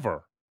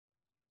 Never.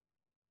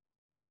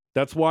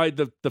 That's why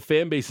the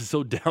fan base is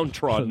so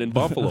downtrodden in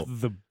Buffalo.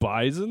 The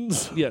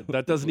Bisons? Yeah,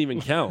 that doesn't even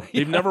count.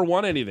 They've never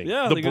won anything.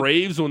 Yeah, the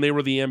Braves, when they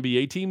were the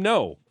NBA team,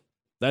 no.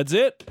 That's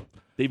it.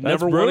 They've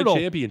never won a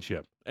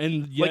championship.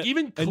 And yet,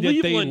 even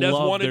Cleveland has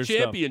won a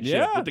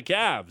championship with the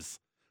Cavs.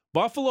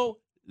 Buffalo,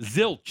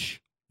 zilch.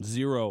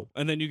 0.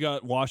 And then you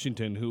got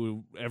Washington,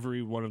 who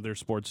every one of their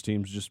sports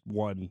teams just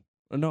won.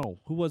 No,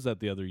 who was that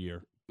the other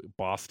year?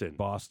 Boston.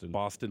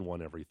 Boston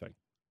won everything.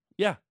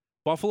 Yeah.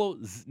 Buffalo,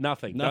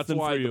 nothing. That's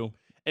why for you.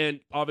 And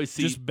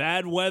obviously, just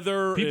bad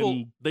weather.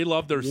 People, they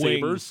love their wings.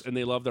 Sabres and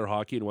they love their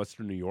hockey in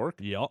Western New York.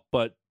 Yep.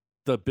 But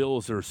the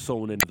Bills are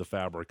sewn into the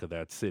fabric of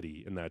that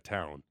city and that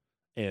town.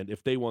 And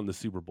if they won the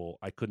Super Bowl,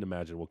 I couldn't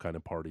imagine what kind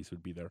of parties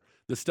would be there.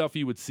 The stuff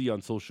you would see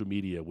on social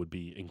media would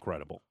be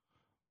incredible.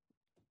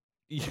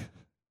 Yeah.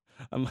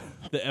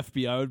 The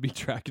FBI would be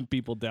tracking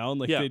people down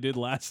like they did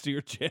last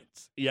year,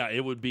 Chance. Yeah, it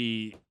would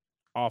be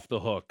off the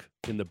hook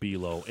in the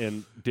below.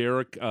 And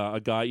Derek, a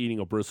guy eating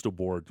a Bristol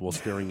board while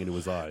staring into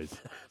his eyes.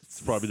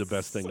 It's probably the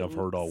best thing I've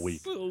heard all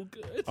week. So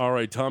good. All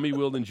right, Tommy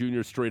Wheeldon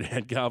Jr., straight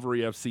ahead, Calvary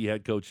FC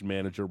head coach and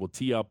manager, will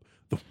tee up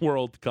the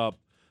World Cup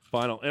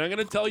final. And I'm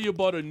going to tell you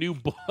about a new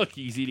book.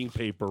 He's eating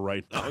paper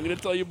right now. I'm going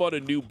to tell you about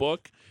a new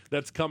book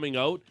that's coming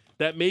out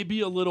that may be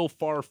a little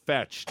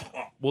far-fetched.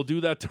 We'll do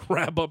that to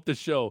wrap up the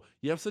show.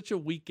 You have such a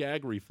weak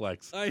gag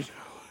reflex. It's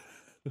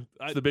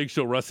the Big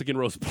Show, Russick and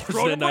Rose,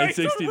 Sportsnet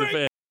 960 The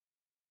Fan.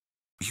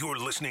 You're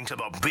listening to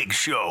The Big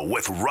Show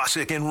with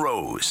Russick and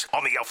Rose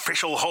on the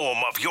official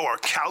home of your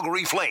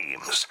Calgary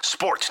Flames,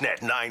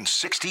 Sportsnet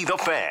 960 The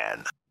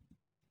Fan.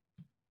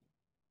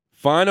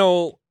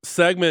 Final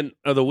segment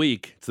of the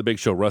week. It's The Big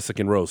Show, Russick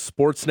and Rose,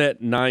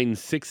 Sportsnet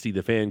 960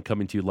 The Fan,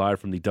 coming to you live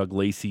from the Doug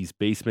Lacey's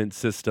Basement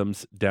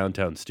Systems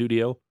downtown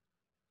studio.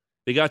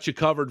 They got you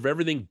covered for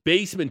everything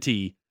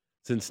basement-y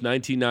since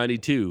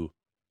 1992,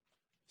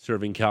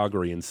 serving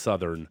Calgary and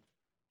southern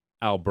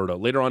Alberta.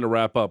 Later on to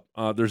wrap up,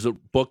 there's a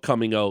book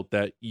coming out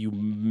that you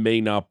may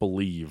not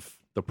believe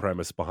the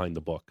premise behind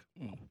the book.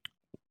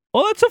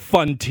 Well, that's a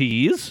fun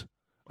tease.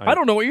 I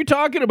don't know what you're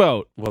talking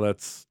about. Well,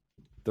 that's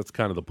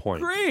kind of the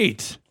point.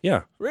 Great.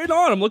 Yeah. Right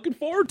on. I'm looking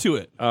forward to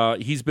it.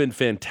 He's been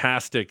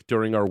fantastic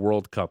during our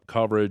World Cup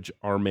coverage.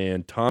 Our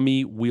man,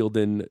 Tommy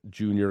Wheeldon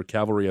Jr.,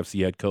 Cavalry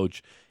FC head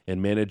coach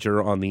and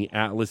manager on the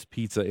Atlas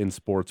Pizza and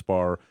Sports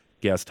Bar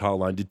guest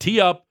hotline to tee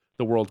up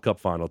the World Cup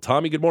final.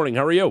 Tommy, good morning.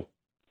 How are you?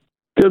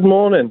 Good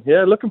morning.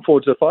 Yeah, looking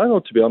forward to the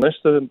final, to be honest.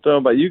 I don't know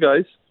about you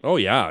guys. Oh,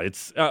 yeah.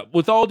 It's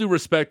with all due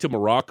respect to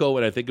Morocco,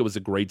 and I think it was a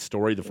great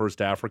story, the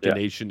first African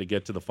nation to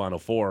get to the Final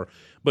Four.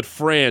 But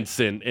France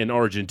and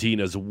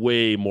Argentina is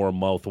way more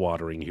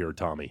mouth-watering here,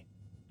 Tommy.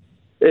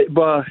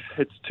 Well,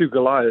 it's two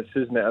Goliaths,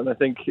 isn't it? And I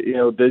think,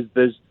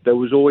 there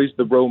was always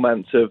the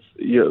romance of,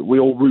 we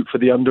all root for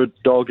the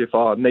underdog if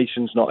our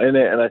nation's not in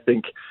it. And I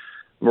think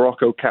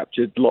Morocco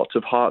captured lots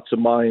of hearts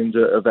and minds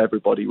of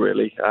everybody,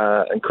 really,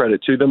 and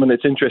credit to them. And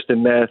it's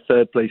interesting, their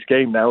third-place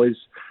game now is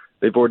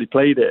they've already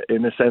played it,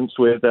 in a sense,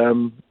 with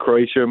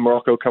Croatia and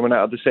Morocco coming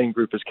out of the same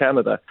group as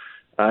Canada.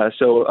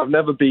 So I've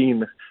never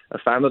been a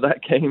fan of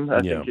that game.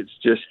 I think it's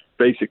just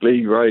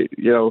basically, right,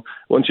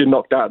 once you're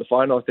knocked out of the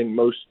final, I think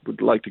most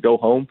would like to go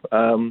home.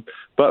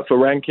 But for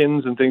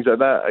rankings and things like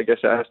that, I guess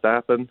it has to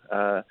happen.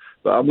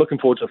 But I'm looking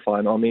forward to the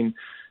final. I mean,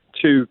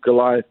 two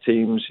Goliath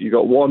teams. You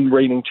got one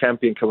reigning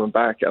champion coming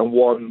back and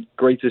one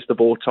greatest of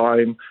all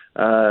time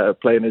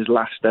playing his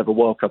last ever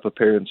World Cup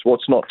appearance.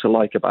 What's not to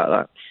like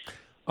about that?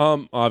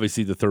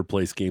 Obviously, the third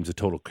place game's a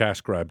total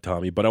cash grab,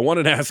 Tommy. But I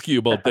wanted to ask you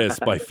about this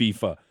by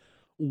FIFA.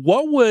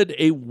 What would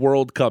a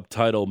World Cup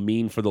title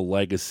mean for the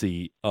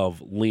legacy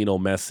of Lionel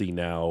Messi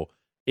now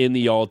in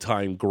the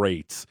all-time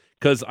greats?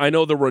 Because I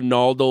know the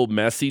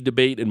Ronaldo-Messi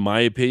debate, in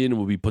my opinion,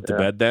 will be put to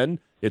bed then.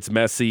 It's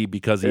Messi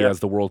because he has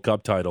the World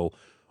Cup title.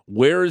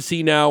 Where is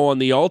he now on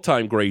the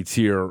all-time greats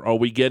here? Are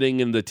we getting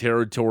in the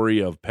territory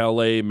of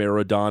Pele,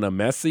 Maradona,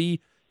 Messi?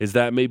 Is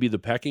that maybe the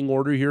pecking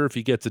order here if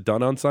he gets it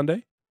done on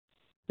Sunday?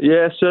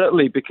 Yeah,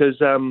 certainly, because,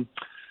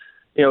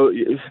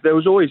 there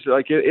was always,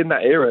 in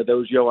that era, there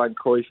was Johan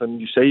Cruyff and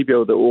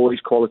Eusebio that were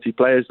always quality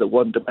players that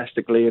won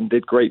domestically and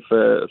did great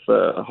for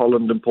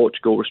Holland and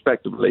Portugal,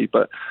 respectively,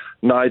 but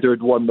neither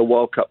had won the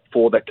World Cup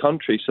for their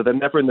country, so they're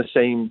never in the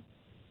same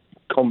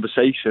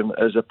conversation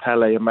as a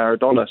Pele and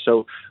Maradona.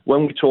 So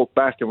when we talk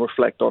back and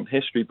reflect on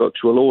history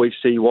books, we'll always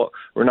see what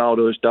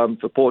Ronaldo has done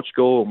for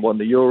Portugal and won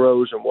the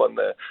Euros and won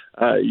the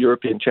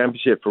European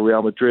Championship for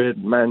Real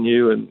Madrid, Man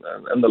U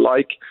and the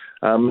like.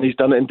 He's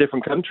done it in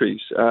different countries.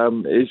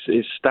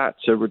 His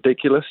stats are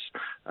ridiculous.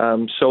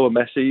 So are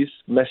Messi's.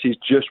 Messi's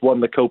just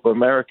won the Copa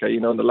America,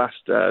 in the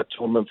last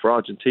tournament for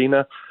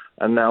Argentina.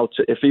 And now,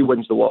 if he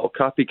wins the World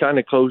Cup, he kind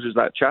of closes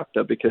that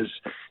chapter because,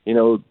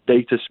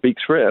 data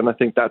speaks for it. And I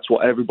think that's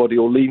what everybody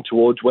will lean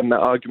towards when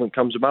that argument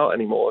comes about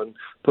anymore and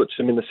puts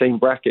him in the same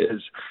bracket as,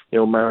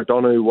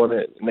 Maradona, who won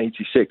it in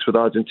 '86 with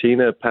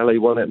Argentina. Pele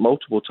won it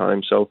multiple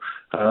times. So,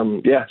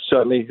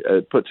 certainly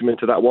puts him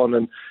into that one.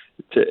 And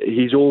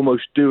he's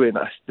almost doing,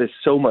 there's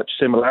so much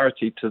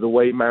similarity to the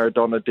way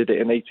Maradona did it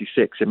in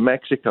 '86 in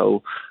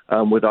Mexico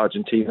with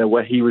Argentina,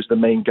 where he was the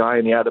main guy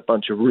and he had a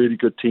bunch of really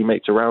good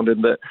teammates around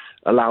him that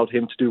allowed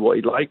him to do what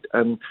he liked.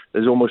 And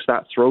there's almost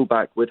that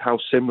throwback with how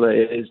similar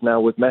it is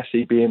now with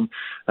Messi being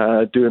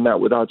doing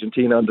that with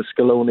Argentina under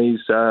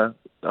Scaloni's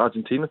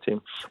Argentina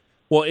team.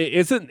 Well,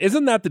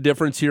 isn't that the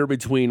difference here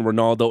between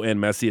Ronaldo and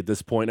Messi at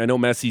this point? I know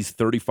Messi's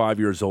 35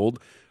 years old.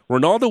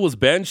 Ronaldo was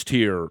benched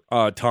here,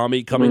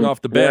 Tommy, coming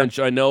off the bench.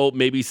 Yeah. I know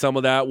maybe some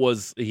of that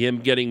was him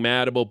getting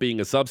mad about being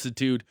a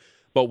substitute,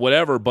 but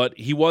whatever. But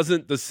he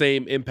wasn't the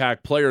same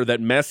impact player that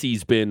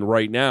Messi's been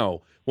right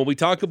now. When we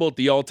talk about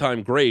the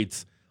all-time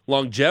greats,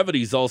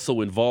 longevity is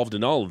also involved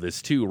in all of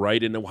this too,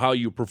 right? And how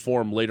you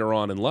perform later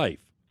on in life.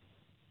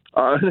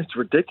 It's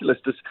ridiculous.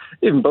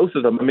 Even both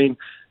of them. I mean,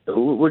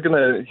 we're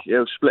going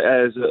to split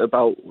hairs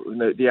about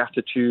the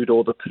attitude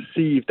or the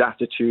perceived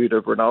attitude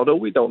of Ronaldo.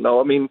 We don't know.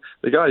 I mean,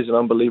 the guy's an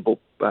unbelievable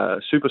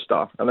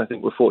superstar, and I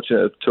think we're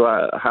fortunate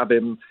to have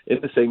him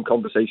in the same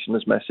conversation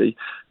as Messi.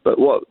 But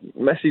what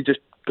Messi just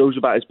goes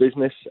about his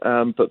business,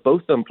 but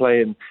both of them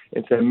playing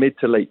into their mid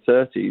to late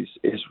 30s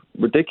is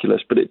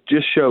ridiculous. But it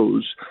just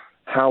shows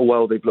how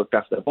well they've looked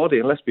after their body.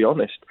 And let's be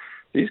honest,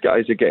 these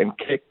guys are getting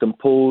kicked and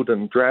pulled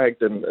and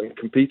dragged and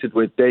competed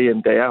with day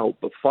in, day out,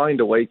 but find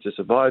a way to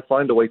survive,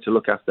 find a way to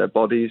look after their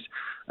bodies.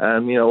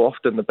 And,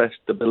 often the best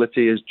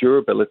ability is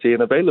durability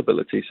and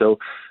availability. So,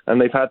 and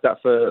they've had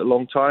that for a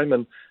long time.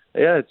 And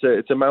yeah,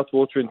 it's a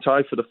mouth-watering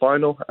tie for the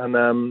final.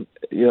 And,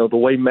 the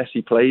way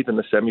Messi played in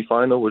the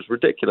semi-final was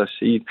ridiculous.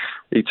 He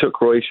took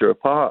Croatia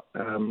apart,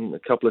 a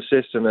couple of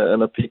assists and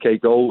a PK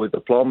goal with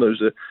aplomb.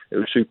 It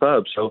was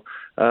superb. So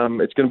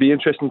it's going to be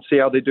interesting to see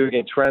how they do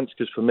against France,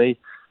 because for me,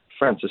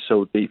 France is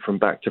so deep from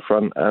back to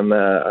front. And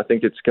I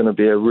think it's going to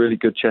be a really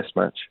good chess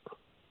match.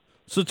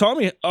 So,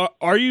 Tommy, how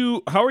are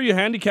you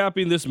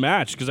handicapping this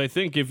match? Because I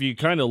think if you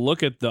kind of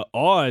look at the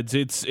odds,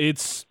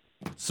 it's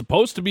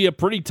supposed to be a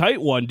pretty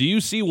tight one. Do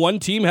you see one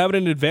team having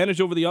an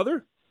advantage over the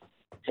other?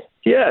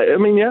 Yeah,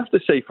 you have to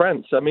say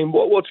France.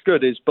 What's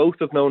good is both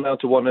have known how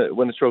to win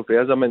a trophy.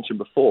 As I mentioned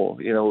before,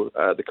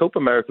 the Copa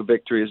America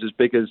victory is as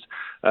big as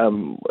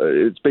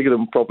it's bigger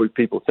than probably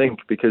people think,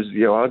 because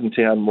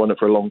Argentina hadn't won it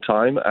for a long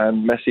time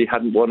and Messi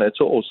hadn't won it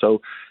at all.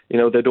 So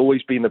they'd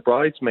always been the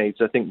bridesmaids.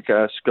 I think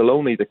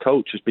Scaloni, the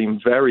coach, has been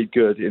very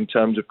good in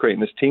terms of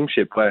creating this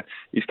teamship where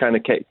he's kind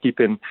of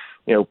keeping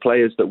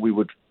players that we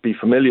would be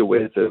familiar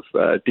with, of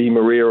Di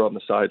Maria on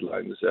the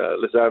sidelines,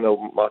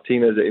 Lozano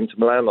Martinez at Inter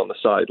Milan on the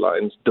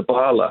sidelines,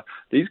 Dybala.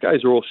 These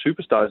guys are all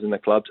superstars in their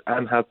clubs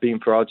and have been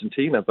for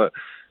Argentina, but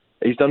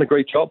he's done a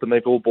great job and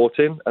they've all bought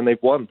in and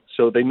they've won.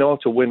 So they know how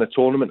to win a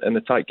tournament and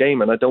a tight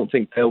game, and I don't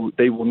think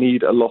they will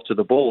need a lot of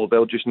the ball.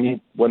 They'll just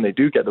need, when they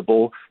do get the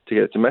ball, to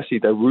get it to Messi.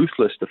 They're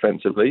ruthless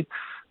defensively.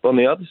 But on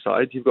the other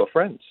side, you've got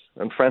France,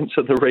 and France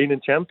are the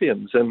reigning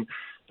champions. And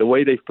the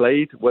way they've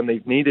played when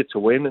they've needed to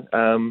win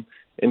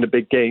in the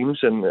big games,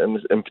 and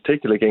in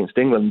particular against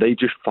England, they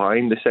just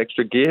find this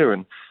extra gear.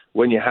 And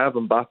when you have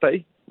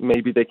Mbappe,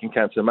 maybe they can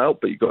cancel them out,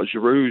 but you've got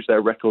Giroud, who's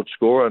their record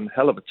scorer and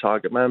hell of a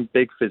target man,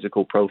 big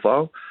physical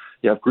profile.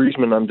 You have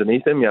Griezmann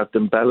underneath him. You have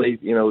Dembele,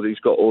 he's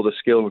got all the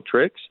skill and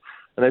tricks.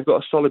 And they've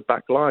got a solid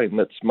back line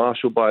that's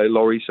marshalled by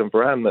Lloris and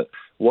Varane that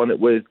won it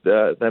with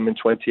them in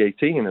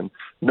 2018. And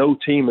no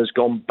team has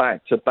gone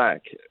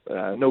back-to-back.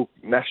 No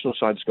national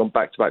side has gone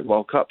back-to-back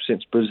World Cup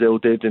since Brazil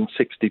did in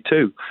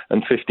 62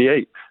 and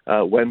 58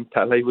 when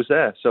Pelé was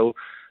there. So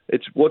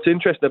what's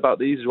interesting about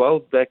these as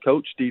well, their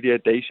coach, Didier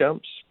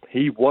Deschamps,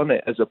 he won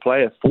it as a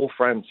player for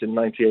France in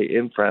 98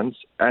 in France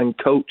and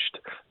coached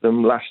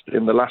them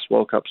in the last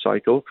World Cup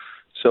cycle.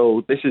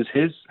 So this is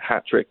his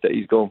hat trick that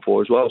he's going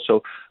for as well.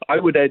 So I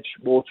would edge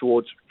more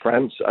towards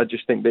France. I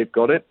just think they've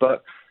got it.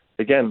 But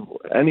again,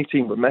 any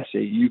team with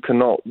Messi, you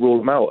cannot rule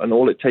them out. And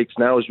all it takes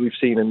now, as we've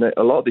seen in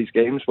a lot of these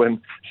games,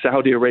 when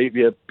Saudi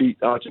Arabia beat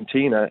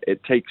Argentina,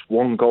 it takes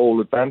one goal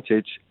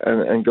advantage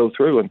and go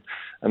through.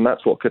 And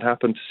that's what could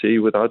happen to see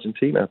with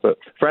Argentina. But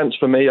France,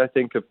 for me, I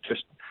think are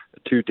just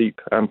too deep.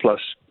 And plus,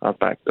 I've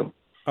backed them.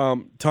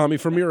 Tommy,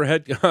 from your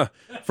head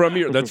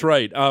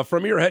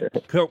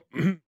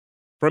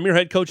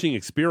coaching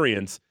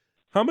experience,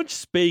 how much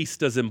space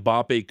does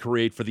Mbappe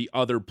create for the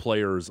other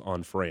players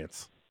on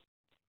France?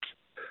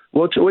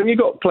 Well, when you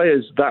got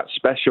players that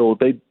special,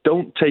 they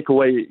don't take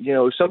away,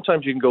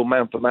 sometimes you can go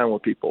man for man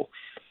with people.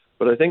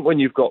 But I think when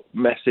you've got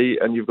Messi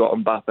and you've got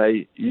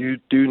Mbappe, you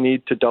do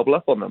need to double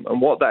up on them. And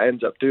what that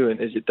ends up doing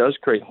is it does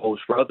create holes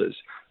for others.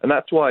 And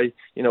that's why,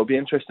 it'll be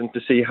interesting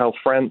to see how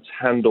France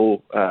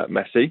handle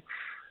Messi,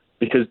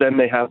 because then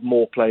they have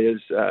more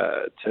players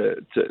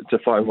to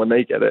find when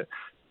they get it.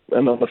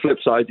 And on the flip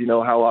side,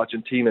 how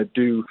Argentina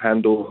do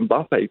handle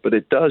Mbappe, but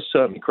it does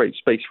certainly create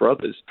space for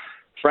others.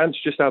 France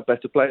just have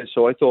better players.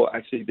 So I thought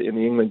actually that in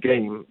the England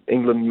game,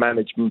 England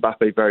managed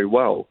Mbappe very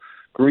well.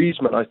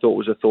 Griezmann, I thought,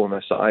 was a thorn in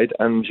their side.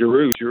 And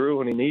Giroud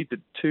only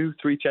needed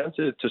 2-3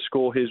 chances to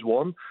score his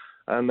one.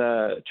 And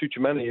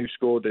Tchouameni, who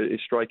scored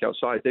his strike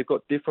outside, they've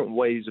got different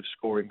ways of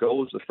scoring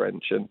goals, the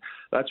French. And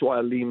that's why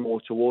I lean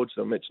more towards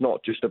them. It's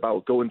not just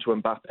about going to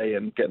Mbappe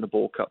and getting the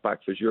ball cut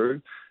back for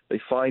Giroud. They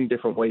find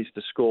different ways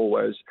to score,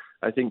 whereas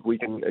I think we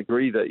can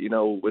agree that,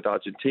 with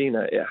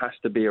Argentina, it has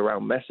to be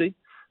around Messi.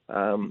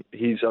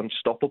 He's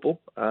unstoppable.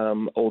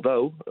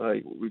 Although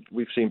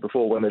we've seen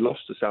before when they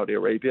lost to Saudi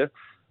Arabia,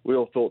 we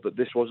all thought that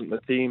this wasn't the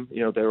team.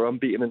 They were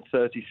unbeaten in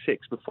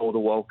 36 before the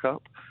World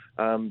Cup.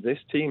 This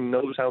team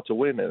knows how to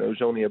win, and it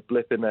was only a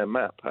blip in their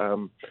map.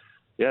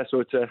 So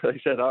it's, like I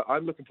said,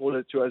 I'm looking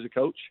forward to, as a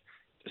coach,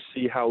 to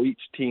see how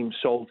each team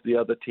solves the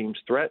other team's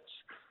threats,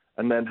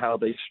 and then how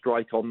they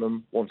strike on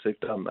them once they've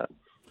done that.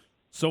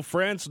 So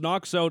France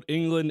knocks out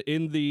England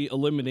in the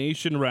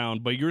elimination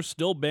round, but you're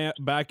still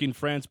backing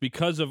France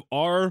because of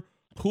our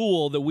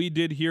pool that we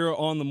did here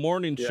on the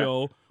morning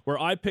show, where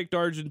I picked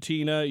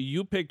Argentina,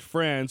 you picked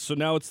France, so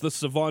now it's the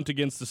savant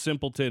against the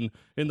simpleton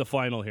in the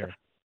final here.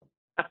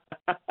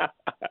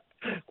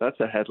 That's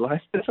a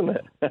headline, isn't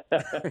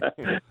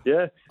it?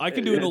 Yeah. I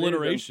can do an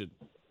alliteration.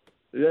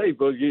 Yeah,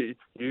 but you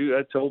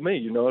told me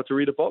you know how to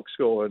read a box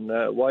score, and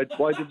why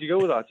did you go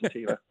with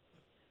Argentina?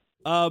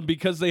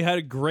 Because they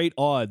had great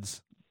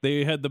odds.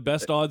 They had the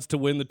best odds to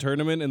win the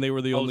tournament, and they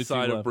were the only team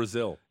left. Outside of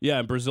Brazil. Yeah,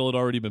 and Brazil had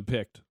already been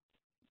picked.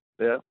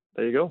 Yeah,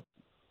 there you go.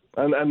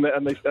 And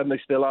they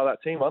still are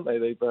that team, aren't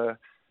they?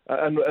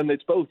 And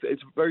it's both.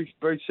 It's very,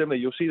 very similar.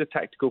 You'll see the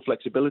tactical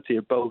flexibility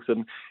of both,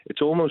 and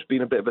it's almost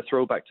been a bit of a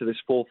throwback to this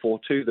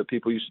 4-4-2 that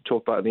people used to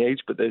talk about in the age.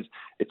 But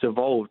it's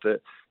evolved.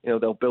 That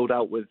they'll build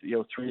out with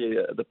 3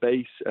 at the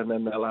base, and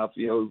then they'll have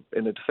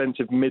in a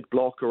defensive mid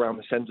block around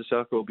the centre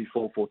circle will be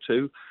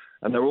 4-4-2,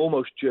 and they're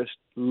almost just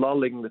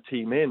lulling the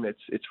team in.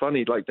 It's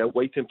funny, like they're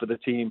waiting for the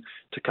team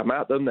to come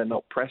at them. They're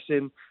not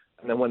pressing.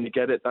 And then when they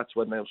get it, that's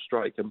when they'll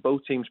strike. And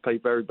both teams play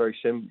very, very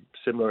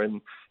similar.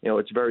 And,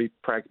 it's very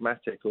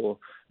pragmatic, or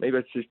maybe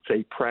I should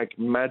say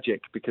pragmagic,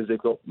 because they've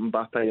got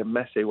Mbappe and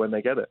Messi when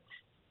they get it.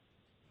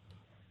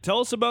 Tell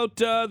us about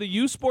the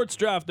U Sports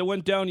draft that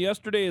went down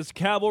yesterday as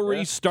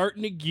Cavalry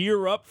starting to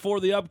gear up for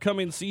the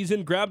upcoming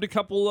season. Grabbed a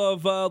couple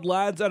of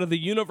lads out of the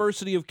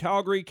University of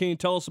Calgary. Can you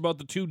tell us about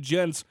the 2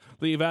 gents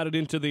that you've added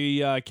into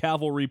the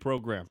Cavalry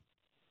program?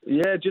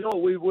 Yeah, do you know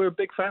what? We're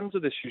big fans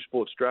of this U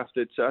Sports draft.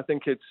 I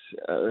think it's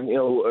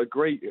a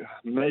great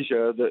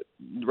measure that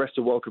the rest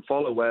of the world could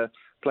follow, where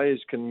players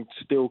can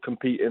still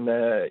compete in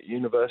their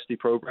university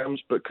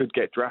programs but could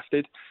get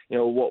drafted.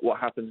 What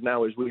happens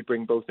now is we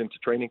bring both into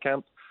training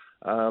camp,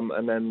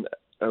 and then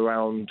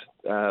around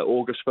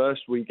August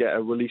 1st we get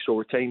a release or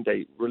retain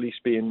date. Release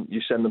being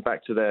you send them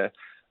back to their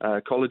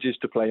colleges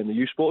to play in the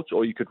U Sports,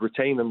 or you could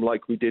retain them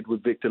like we did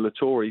with Victor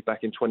Lattori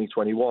back in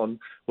 2021,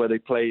 where they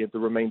play the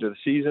remainder of the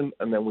season,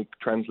 and then we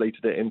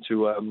translated it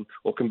into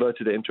or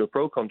converted it into a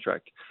pro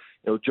contract.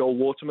 Joel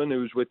Waterman,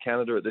 who was with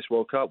Canada at this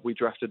World Cup, we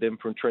drafted him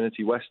from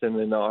Trinity Western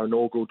in our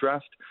inaugural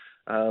draft.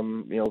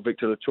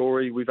 Victor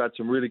Lattori, we've had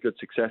some really good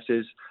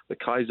successes. The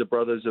Kaiser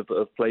brothers have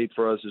played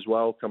for us as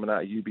well, coming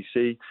out of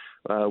UBC.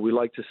 We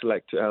like to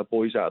select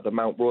boys out of the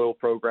Mount Royal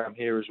program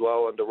here as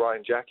well under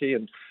Ryan Jackie,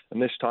 and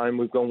this time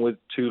we've gone with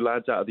 2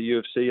 lads out of the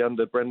UFC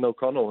under Brendan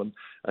O'Connell. And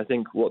I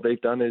think what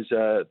they've done is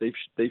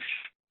they've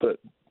put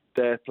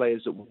their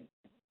players at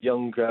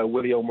young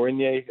Willie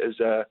O'Marinier as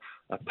a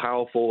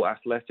powerful,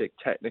 athletic,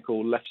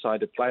 technical,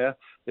 left-sided player.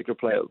 They could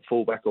play at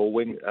fullback or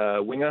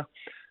winger.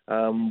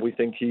 We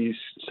think he's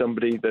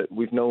somebody that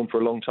we've known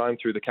for a long time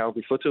through the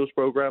Calgary Foothills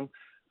program.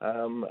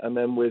 And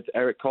then with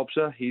Eric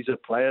Kobza, he's a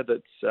player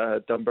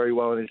that's done very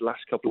well in his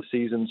last couple of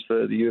seasons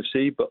for the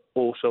UFC, but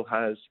also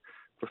has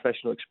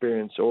professional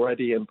experience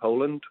already in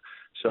Poland.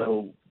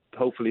 So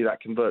hopefully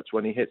that converts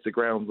when he hits the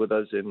ground with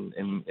us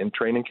in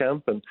training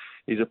camp. And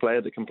he's a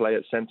player that can play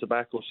at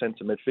centre-back or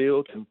centre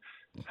midfield. And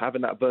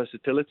having that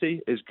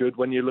versatility is good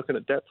when you're looking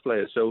at depth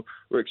players. So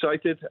we're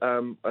excited.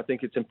 I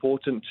think it's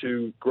important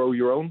to grow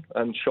your own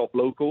and shop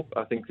local.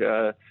 I think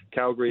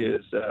Calgary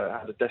has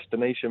had a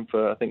destination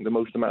for, I think, the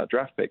most amount of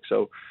draft picks.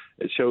 So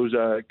it shows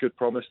good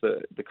promise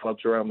that the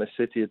clubs around this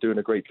city are doing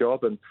a great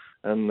job, and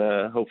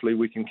hopefully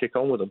we can kick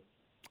on with them.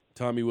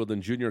 Tommy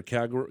Wheeldon, Jr.,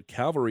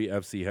 Calvary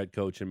FC head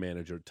coach and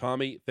manager.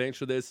 Tommy, thanks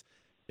for this.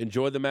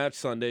 Enjoy the match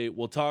Sunday.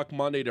 We'll talk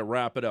Monday to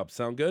wrap it up.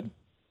 Sound good?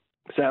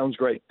 Sounds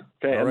great.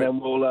 Okay, all and right.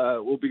 then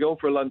we'll be going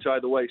for a lunch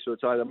either way. So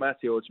it's either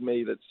Matty or it's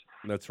me that's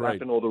right.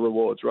 wrapping all the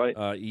rewards, right?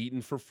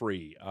 Eating for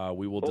free.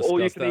 We will discuss or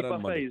you can that eat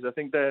on Monday. buffets. I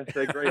think they're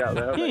great out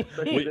there, aren't they?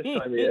 Especially this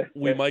time of year.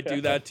 We might do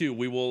that too.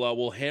 We will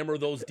we'll hammer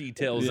those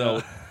details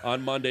out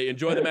on Monday.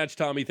 Enjoy the match,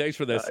 Tommy. Thanks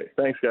for this. All right,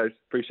 thanks, guys.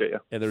 Appreciate you.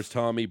 And there's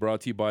Tommy,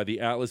 brought to you by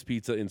the Atlas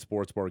Pizza and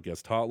Sports Bar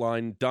Guest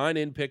Hotline. Dine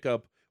in, pick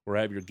up, or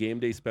have your game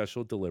day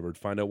special delivered.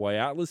 Find out why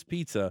Atlas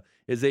Pizza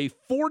is a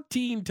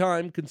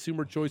 14-time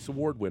Consumer Choice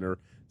Award winner.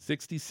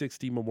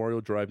 6060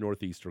 Memorial Drive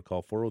Northeast, or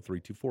call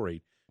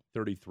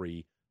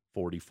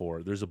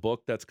 403-248-3344. There's a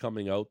book that's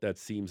coming out that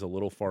seems a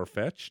little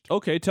far-fetched.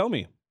 Okay, tell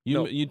me.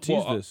 You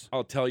tease this.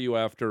 I'll tell you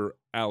after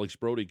Alex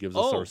Brody gives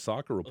us our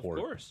soccer report.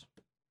 Of course.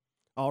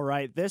 All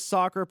right, this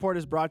soccer report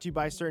is brought to you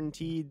by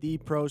CertainTeed, the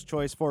pro's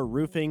choice for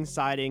roofing,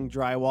 siding,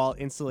 drywall,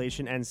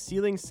 insulation, and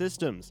ceiling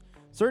systems.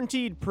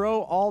 CertainTeed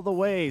Pro all the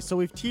way. So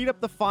we've teed up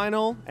the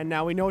final, and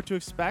now we know what to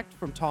expect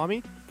from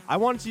Tommy. I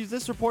wanted to use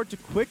this report to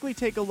quickly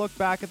take a look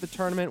back at the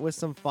tournament with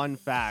some fun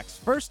facts.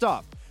 First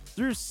off,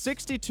 through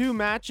 62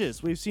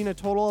 matches, we've seen a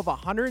total of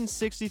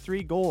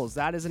 163 goals.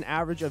 That is an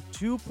average of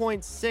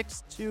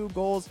 2.62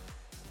 goals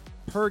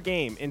per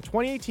game. In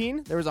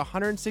 2018, there was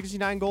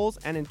 169 goals,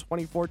 and in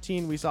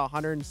 2014, we saw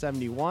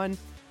 171.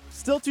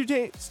 Still two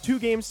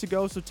games to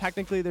go, so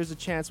technically there's a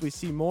chance we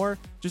see more.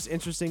 Just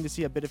interesting to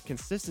see a bit of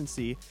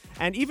consistency.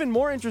 And even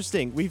more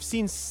interesting, we've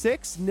seen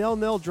 6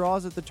 0-0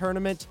 draws at the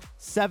tournament,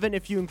 7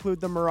 if you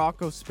include the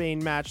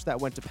Morocco-Spain match that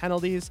went to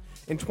penalties.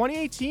 In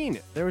 2018,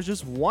 there was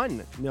just 1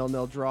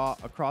 0-0 draw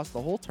across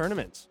the whole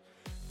tournament.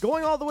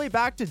 Going all the way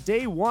back to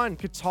day 1,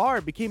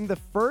 Qatar became the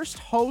first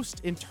host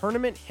in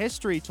tournament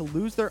history to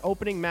lose their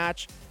opening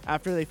match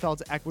after they fell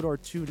to Ecuador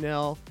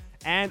 2-0.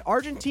 And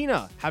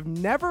Argentina have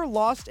never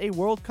lost a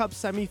World Cup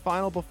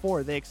semifinal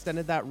before. They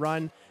extended that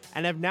run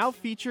and have now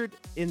featured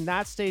in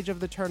that stage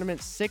of the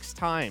tournament 6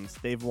 times.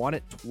 They've won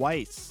it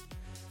twice.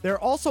 They're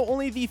also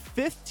only the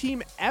 5th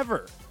team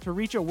ever to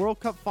reach a World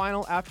Cup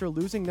final after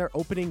losing their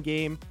opening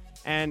game.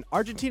 And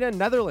Argentina and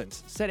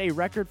Netherlands set a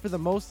record for the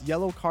most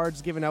yellow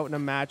cards given out in a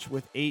match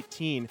with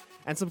 18.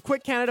 And some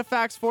quick Canada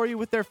facts for you.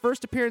 With their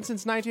first appearance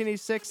since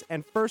 1986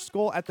 and first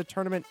goal at the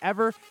tournament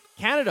ever,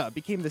 Canada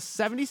became the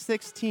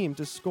 76th team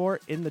to score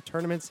in the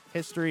tournament's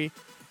history.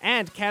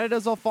 And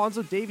Canada's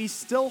Alphonso Davies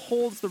still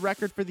holds the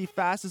record for the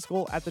fastest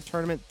goal at the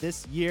tournament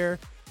this year.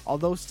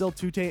 Although still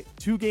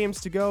two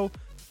games to go,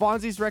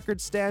 Fonzie's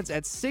record stands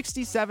at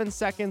 67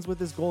 seconds with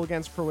his goal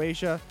against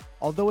Croatia,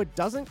 although it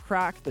doesn't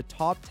crack the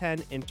top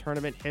 10 in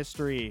tournament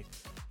history.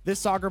 This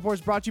Soccer Report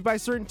is brought to you by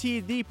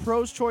CertainTeed, the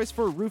pro's choice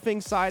for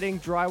roofing, siding,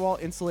 drywall,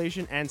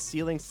 insulation, and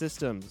ceiling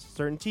systems.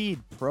 CertainTeed,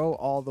 pro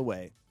all the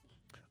way.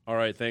 All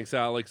right, thanks,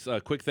 Alex.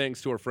 Quick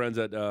thanks to our friends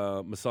at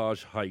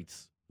Massage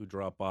Heights who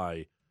dropped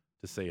by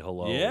to say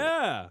hello.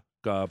 Yeah.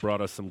 Brought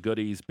us some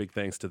goodies. Big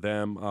thanks to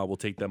them. We'll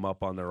take them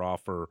up on their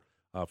offer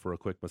for a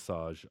quick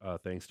massage.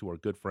 Thanks to our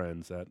good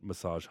friends at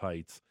Massage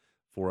Heights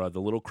for the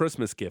little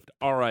Christmas gift.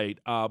 All right,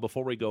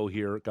 before we go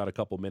here, got a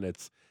couple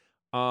minutes.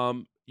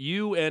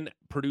 You and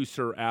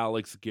producer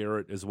Alex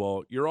Garrett as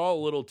well, you're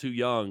all a little too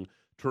young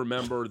to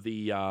remember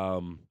the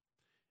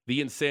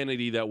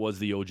insanity that was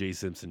the O.J.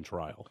 Simpson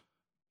trial.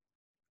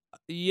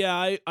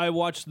 Yeah, I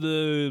watched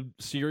the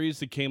series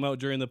that came out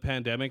during the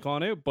pandemic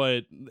on it,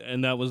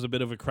 and that was a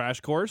bit of a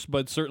crash course,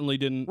 but certainly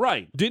didn't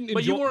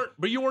But you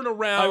weren't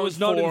around. I was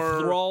not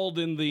enthralled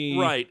in the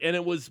right, and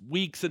it was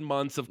weeks and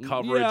months of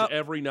coverage. Yeah.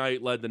 Every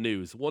night led the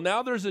news. Well,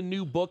 now there's a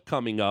new book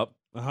coming up.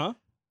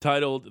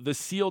 Titled The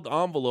Sealed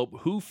Envelope,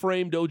 Who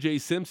Framed O.J.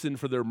 Simpson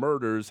for Their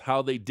Murders,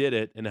 How They Did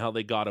It, and How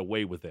They Got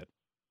Away with It.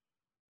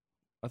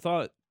 I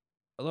thought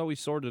we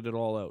sorted it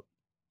all out.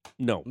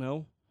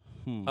 No.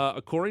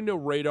 According to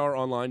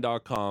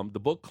RadarOnline.com, the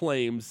book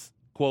claims,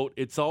 quote,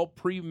 it's all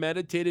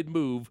premeditated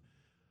move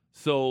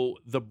so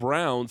the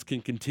Browns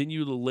can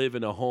continue to live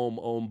in a home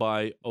owned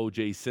by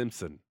O.J.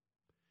 Simpson.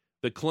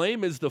 The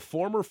claim is the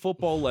former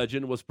football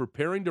legend was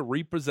preparing to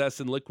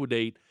repossess and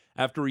liquidate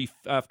after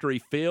a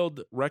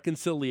failed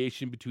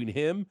reconciliation between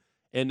him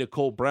and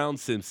Nicole Brown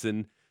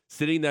Simpson,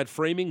 stating that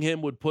framing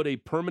him would put a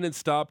permanent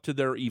stop to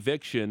their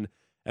eviction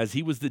as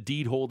he was the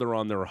deed holder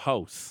on their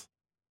house.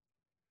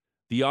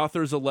 The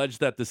authors allege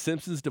that the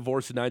Simpsons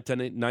divorced in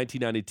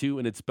 1992,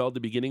 and it spelled the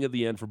beginning of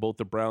the end for both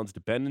the Browns'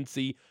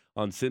 dependency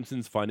on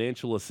Simpson's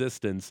financial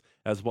assistance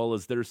as well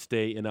as their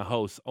stay in a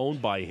house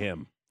owned by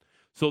him.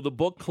 So the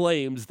book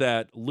claims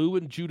that Lou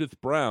and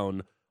Judith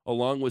Brown,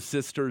 along with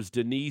sisters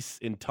Denise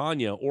and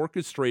Tanya,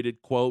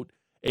 orchestrated, quote,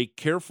 a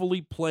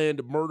carefully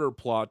planned murder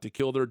plot to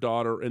kill their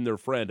daughter and their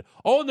friend.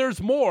 Oh, and there's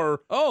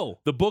more. Oh.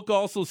 The book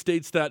also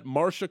states that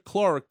Marcia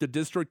Clark, the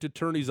district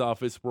attorney's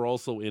office, were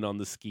also in on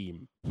the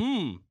scheme.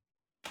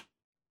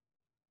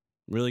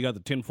 Really got the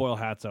tinfoil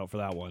hats out for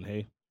that one,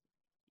 hey?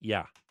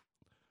 Yeah.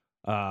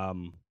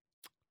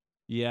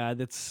 Yeah,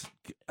 that's...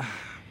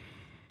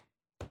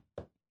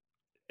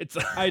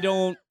 I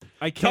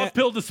can't. Tough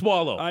pill to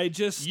swallow.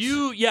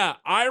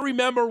 I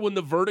remember when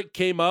the verdict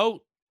came out,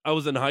 I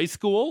was in high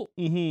school,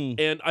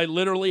 and I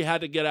literally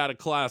had to get out of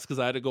class because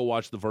I had to go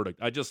watch the verdict.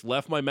 I just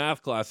left my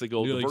math class and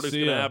go, the verdict's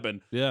going to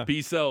happen. Yeah.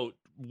 Peace out.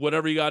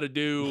 Whatever you got to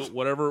do,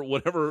 whatever,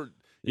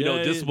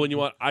 discipline you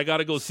want. I got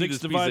to go see this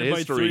piece of history.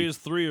 6 divided by 3 is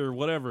 3 or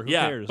whatever. Who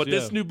cares? But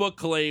this new book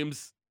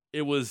claims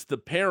it was the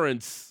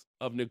parents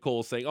of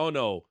Nicole saying, oh,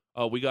 no,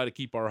 we got to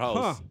keep our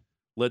house.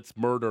 Let's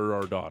murder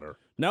our daughter.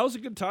 Now's a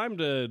good time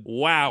to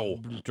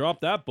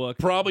drop that book.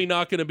 Probably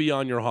not going to be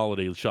on your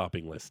holiday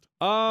shopping list.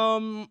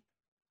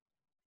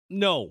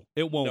 No,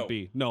 it won't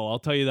be. No, I'll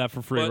tell you that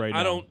for free right now.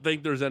 I don't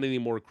think there's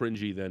anything more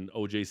cringy than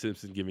O.J.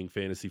 Simpson giving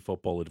fantasy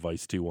football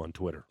advice on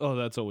Twitter. Oh,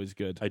 that's always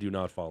good. I do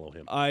not follow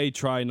him. I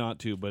try not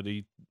to, but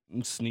he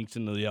sneaks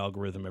into the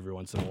algorithm every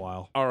once in a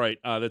while. All right,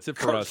 that's it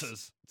for us.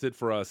 That's it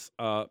for us.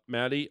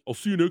 Maddie, I'll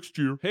see you next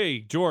year. Hey,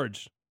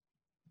 George,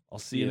 I'll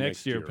see you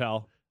next year,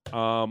 pal.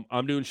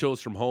 I'm doing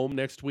shows from home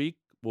next week.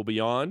 We'll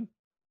be on.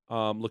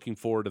 Looking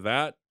forward to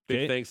that.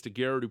 Big thanks to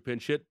Garrett who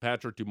pinch hit.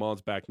 Patrick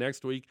Dumont's back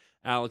next week.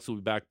 Alex will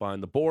be back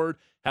behind the board.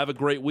 Have a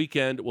great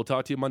weekend. We'll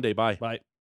talk to you Monday. Bye. Bye.